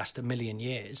generally last 1 million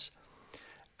years,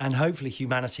 and hopefully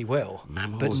humanity will.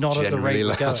 Mammals but not at the rate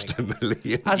we're going. 1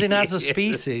 million as in, as a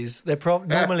species, they're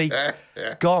normally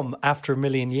gone after 1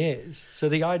 million years. So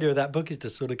the idea of that book is to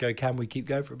sort of go, can we keep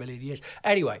going for 1 million years?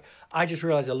 Anyway, I just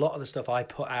realised a lot of the stuff I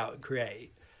put out and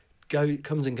create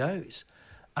comes and goes.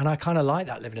 And I kind of like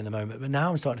that, living in the moment. But now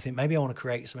I'm starting to think maybe I want to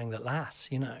create something that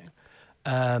lasts, you know.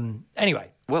 Anyway.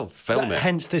 Well, film it.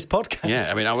 Hence this podcast. Yeah,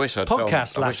 I mean, I wish I'd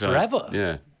Podcasts last forever.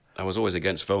 Yeah. I was always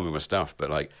against filming my stuff, but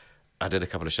like, I did a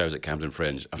couple of shows at Camden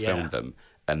Fringe. I filmed them,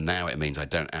 and now it means I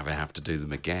don't ever have to do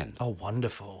them again. Oh,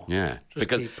 wonderful. Yeah.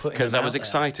 Because I was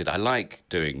excited. I like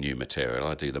doing new material.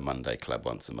 I do the Monday Club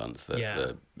once a month,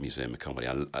 the Museum of Comedy.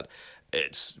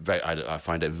 I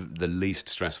find it the least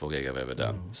stressful gig I've ever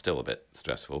done. Still a bit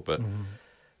stressful, but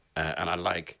and I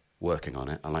like working on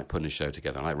it. I like putting a show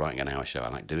together. I like writing an hour show. I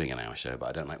like doing an hour show, but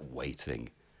I don't like waiting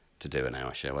to do an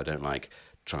hour show. I don't like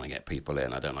trying to get people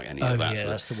in. I don't like any of that. Yeah,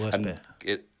 that's the worst bit.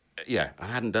 I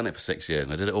hadn't done it for 6 years,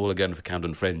 and I did it all again for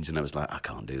Camden Fringe, and I was like, I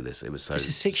can't do this. It was so. It's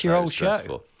a 6-year-old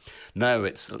show. No,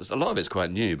 it's a lot of it's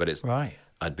quite new, but it's right.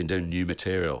 I'd been doing new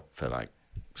material for like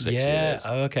 6 years.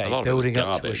 Oh, okay. A lot Building of it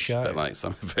was up to a show, but like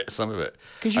some of it.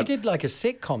 Because you did like a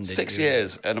sitcom, didn't 6 you?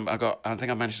 years, and I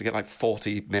think I managed to get like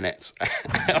 40 minutes.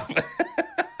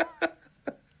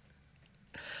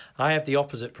 I have the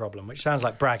opposite problem, which sounds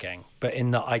like bragging, but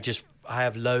in that I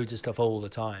have loads of stuff all the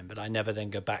time, but I never then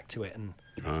go back to it and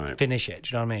finish it. Do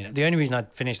you know what I mean? The only reason I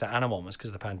finished that Animal one was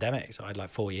because of the pandemic. So I had like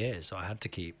 4 years, so I had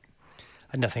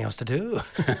nothing else to do.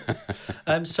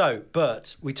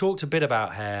 But we talked a bit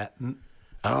about hair.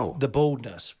 The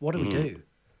baldness. What do we do?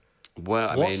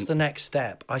 Well, what's the next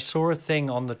step? I saw a thing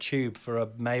on the tube for a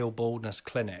male baldness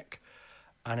clinic,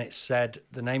 and it said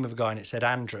the name of a guy, and it said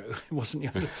Andrew. It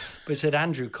wasn't, but it said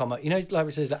Andrew, you know, like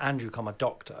it says Andrew,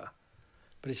 doctor.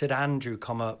 But it said Andrew,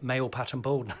 male pattern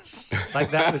baldness. Like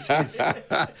that was his.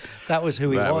 That was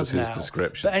who he was. That was his now.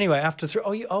 description. But anyway, after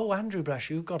Andrew, bless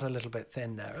you, got a little bit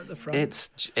thin there at the front.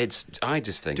 It's. I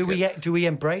just think. Do we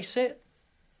embrace it?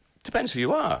 Depends who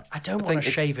you are. I don't want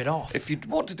to shave it off. If you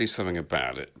want to do something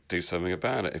about it, do something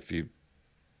about it. If you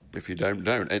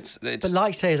don't. It's. But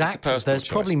like say, as actors, there's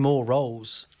probably more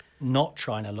roles not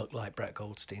trying to look like Brett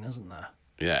Goldstein, isn't there?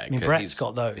 Yeah, I mean, Brett's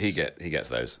got those. He gets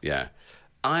those. Yeah.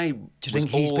 I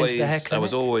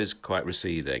was always quite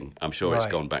receding. I'm sure it's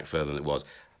gone back further than it was.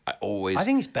 I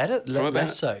think it's better,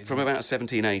 less so. From about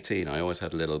 17, 18, I always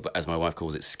had a little, as my wife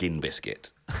calls it, skin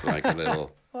biscuit, like a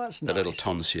little, that's a nice. little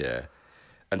tonsure.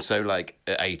 And so, like,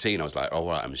 at 18, I was like, all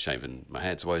right, I'm shaving my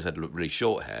head. So I always had really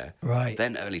short hair. Right.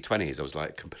 Then early 20s, I was,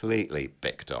 like, completely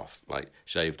bicked off, like,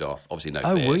 shaved off. Obviously no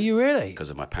Oh, beard. were you really?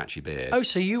 Because of my patchy beard. Oh,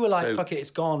 so you were like, fuck it,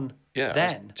 it's gone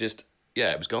then?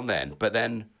 It was gone then. But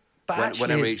then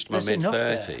when I reached my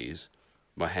mid-30s,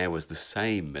 my hair was the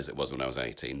same as it was when I was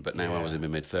 18. But now I was in my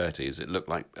mid-30s, it looked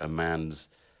like a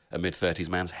mid-30s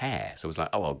man's hair. So I was like,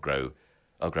 I'll grow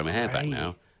my hair back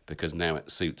now. Because now it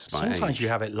suits my age. Sometimes you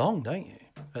have it long, don't you?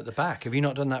 At the back. Have you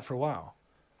not done that for a while?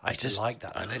 I just like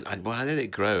that. I let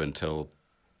it grow until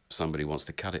somebody wants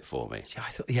to cut it for me. See, I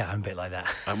thought, I'm a bit like that.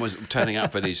 I was turning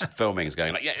up for these filmings,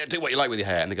 going like, "Yeah, do what you like with your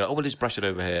hair," and they go, "Oh, we'll just brush it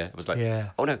over here." I was like,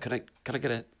 "Oh no, can I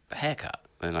get a haircut?"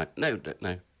 And they're like, "No."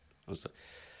 I was like,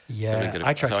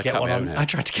 I tried to get one on. I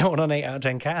tried to get one on 8 out of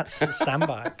 10 Cats.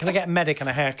 Standby. Can I get a medic and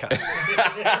a haircut?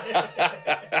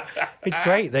 It's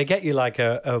great. They get you like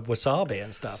a wasabi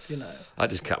and stuff, you know. I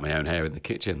just cut my own hair in the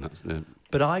kitchen.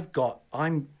 But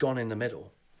I'm gone in the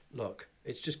middle. Look,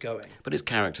 it's just going. But it's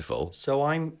characterful. So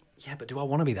but do I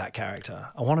want to be that character?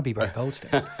 I want to be Brett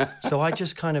Goldstein. So I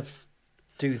just kind of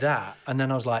do that, and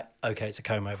then I was like, okay, it's a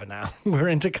comb over now. We're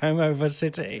into comb over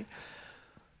city.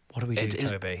 What do we do,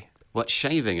 Toby? Well,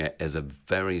 shaving it is a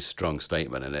very strong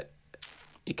statement, and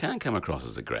you can come across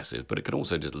as aggressive, but it can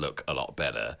also just look a lot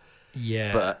better.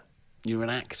 Yeah. But you're an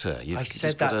actor. I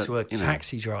said that to a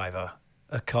taxi driver,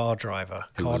 a car driver.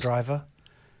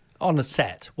 On a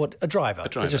set. What? A driver.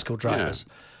 They're just called drivers.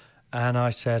 Yeah. And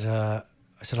I said, I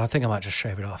think I might just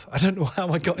shave it off. I don't know how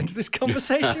I got into this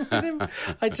conversation with him.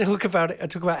 I talk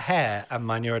about hair and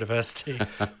my neurodiversity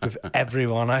with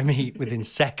everyone I meet within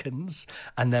seconds,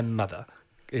 and then mother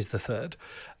is the third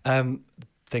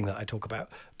thing that I talk about.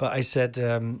 But I said,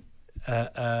 I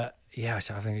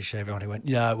said, I think you shave it on. He went,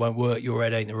 "No, it won't work. Your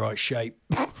head ain't the right shape."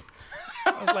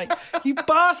 I was like, "You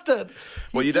bastard!"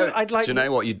 Well, you don't. Do you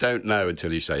know what? You don't know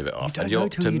until you shave it off. You don't know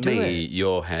till you do it.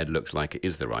 Your head looks like it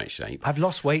is the right shape. I've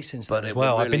lost weight since then as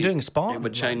well. I've been doing Spartan. It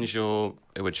would change your.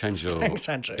 Thanks,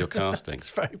 Andrew. Your casting.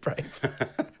 It's very brave.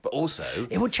 But also,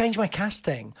 it would change my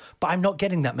casting. But I'm not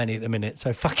getting that many at the minute,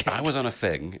 so fuck it. I was on a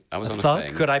thing. A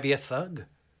thug? Could I be a thug?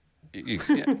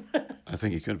 Yeah, I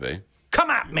think you could be. Come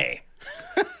at me.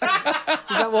 Is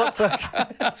that what thugs?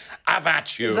 I've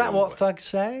at you. Is that what thugs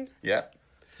say? Yeah.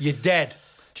 You're dead.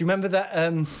 Do you remember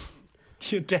that?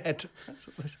 You're dead.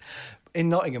 In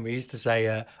Nottingham, we used to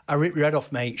say, "I rip your head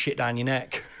off, mate. Shit down your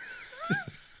neck."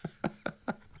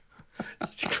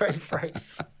 Such a great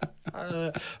phrase.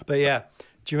 But yeah,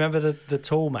 do you remember the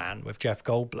Tall Man with Jeff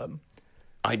Goldblum?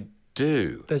 I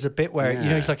do. There's a bit where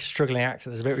he's like a struggling actor.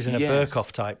 There's a bit where he's in a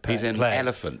Burkoff type play. He's in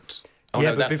Elephant. Oh,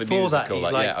 yeah, no, but that's before that, he's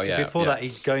that,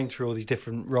 he's going through all these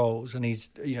different roles, and he's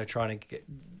trying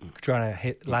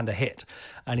to land a hit,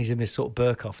 and he's in this sort of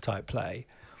Burkoff type play,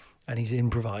 and he's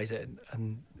improvising,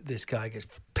 and this guy goes,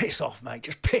 "Piss off, mate,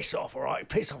 just piss off, all right,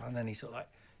 piss off," and then he's sort of like,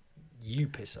 "You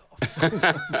piss off."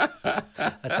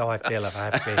 That's how I feel if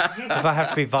I have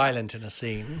to be violent in a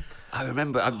scene. I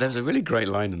remember there's a really great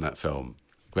line in that film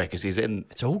because he's in.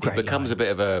 It's all great. He becomes lines. A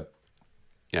bit of a.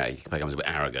 He becomes a bit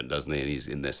arrogant, doesn't he? And he's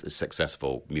in this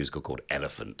successful musical called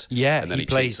Elephant. Yeah, and then he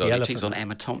plays the elephant. He cheats on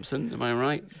Emma Thompson, am I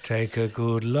right? Take a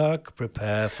good look,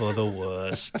 prepare for the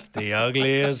worst. The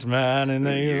ugliest man in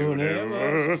the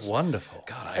universe. Wonderful.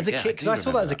 God, as a kid, because I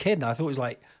saw that as a kid, and I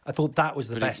thought that was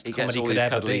the best comedy could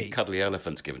ever be. Cuddly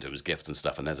elephants given to him as gifts and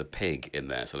stuff, and there's a pig in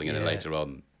there. Something in it later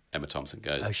on. Emma Thompson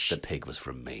goes, "The pig was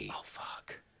from me." Oh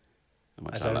fuck!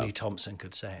 As only Thompson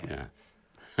could say. Yeah.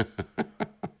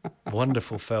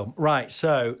 Wonderful film. Right,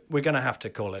 so we're going to have to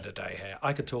call it a day here.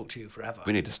 I could talk to you forever.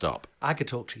 We need to stop. I could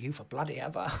talk to you for bloody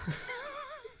ever.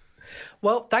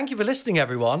 Well, thank you for listening,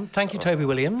 everyone. Thank you, Toby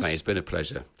Williams. It's been a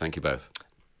pleasure. Thank you both.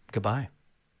 Goodbye.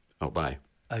 Oh, bye.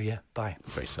 Oh, yeah, bye.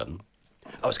 Very sudden.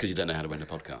 Oh, it's because you don't know how to end a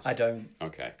podcast. I don't.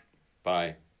 Okay.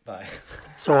 Bye. Bye.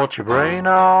 Sort your brain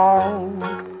out.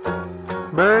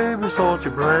 Baby, sort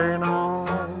your brain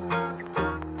out.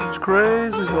 It's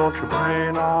crazy, sort your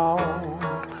brain out.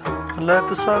 And let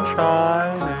the sun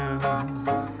shine in.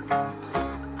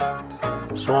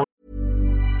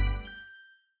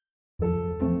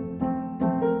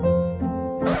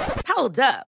 Hold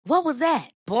up. What was that?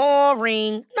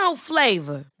 Boring. No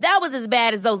flavor. That was as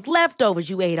bad as those leftovers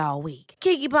you ate all week.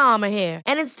 Keke Palmer here.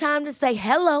 And it's time to say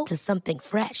hello to something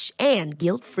fresh and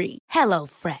guilt-free. Hello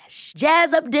Fresh.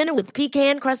 Jazz up dinner with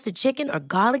pecan-crusted chicken or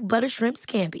garlic butter shrimp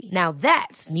scampi. Now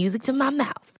that's music to my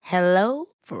mouth. Hello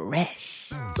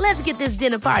Fresh. Let's get this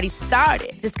dinner party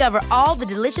started. Discover all the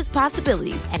delicious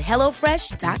possibilities at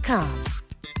HelloFresh.com.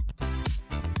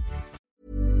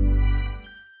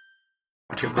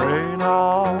 Sort your brain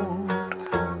out.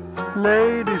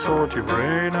 Ladies, sort your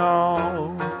brain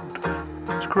out.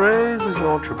 It's crazy,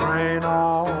 sort your brain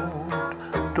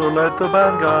out. Don't let the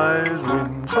bad guys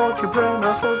win. Sort your brain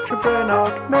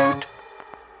out, mate.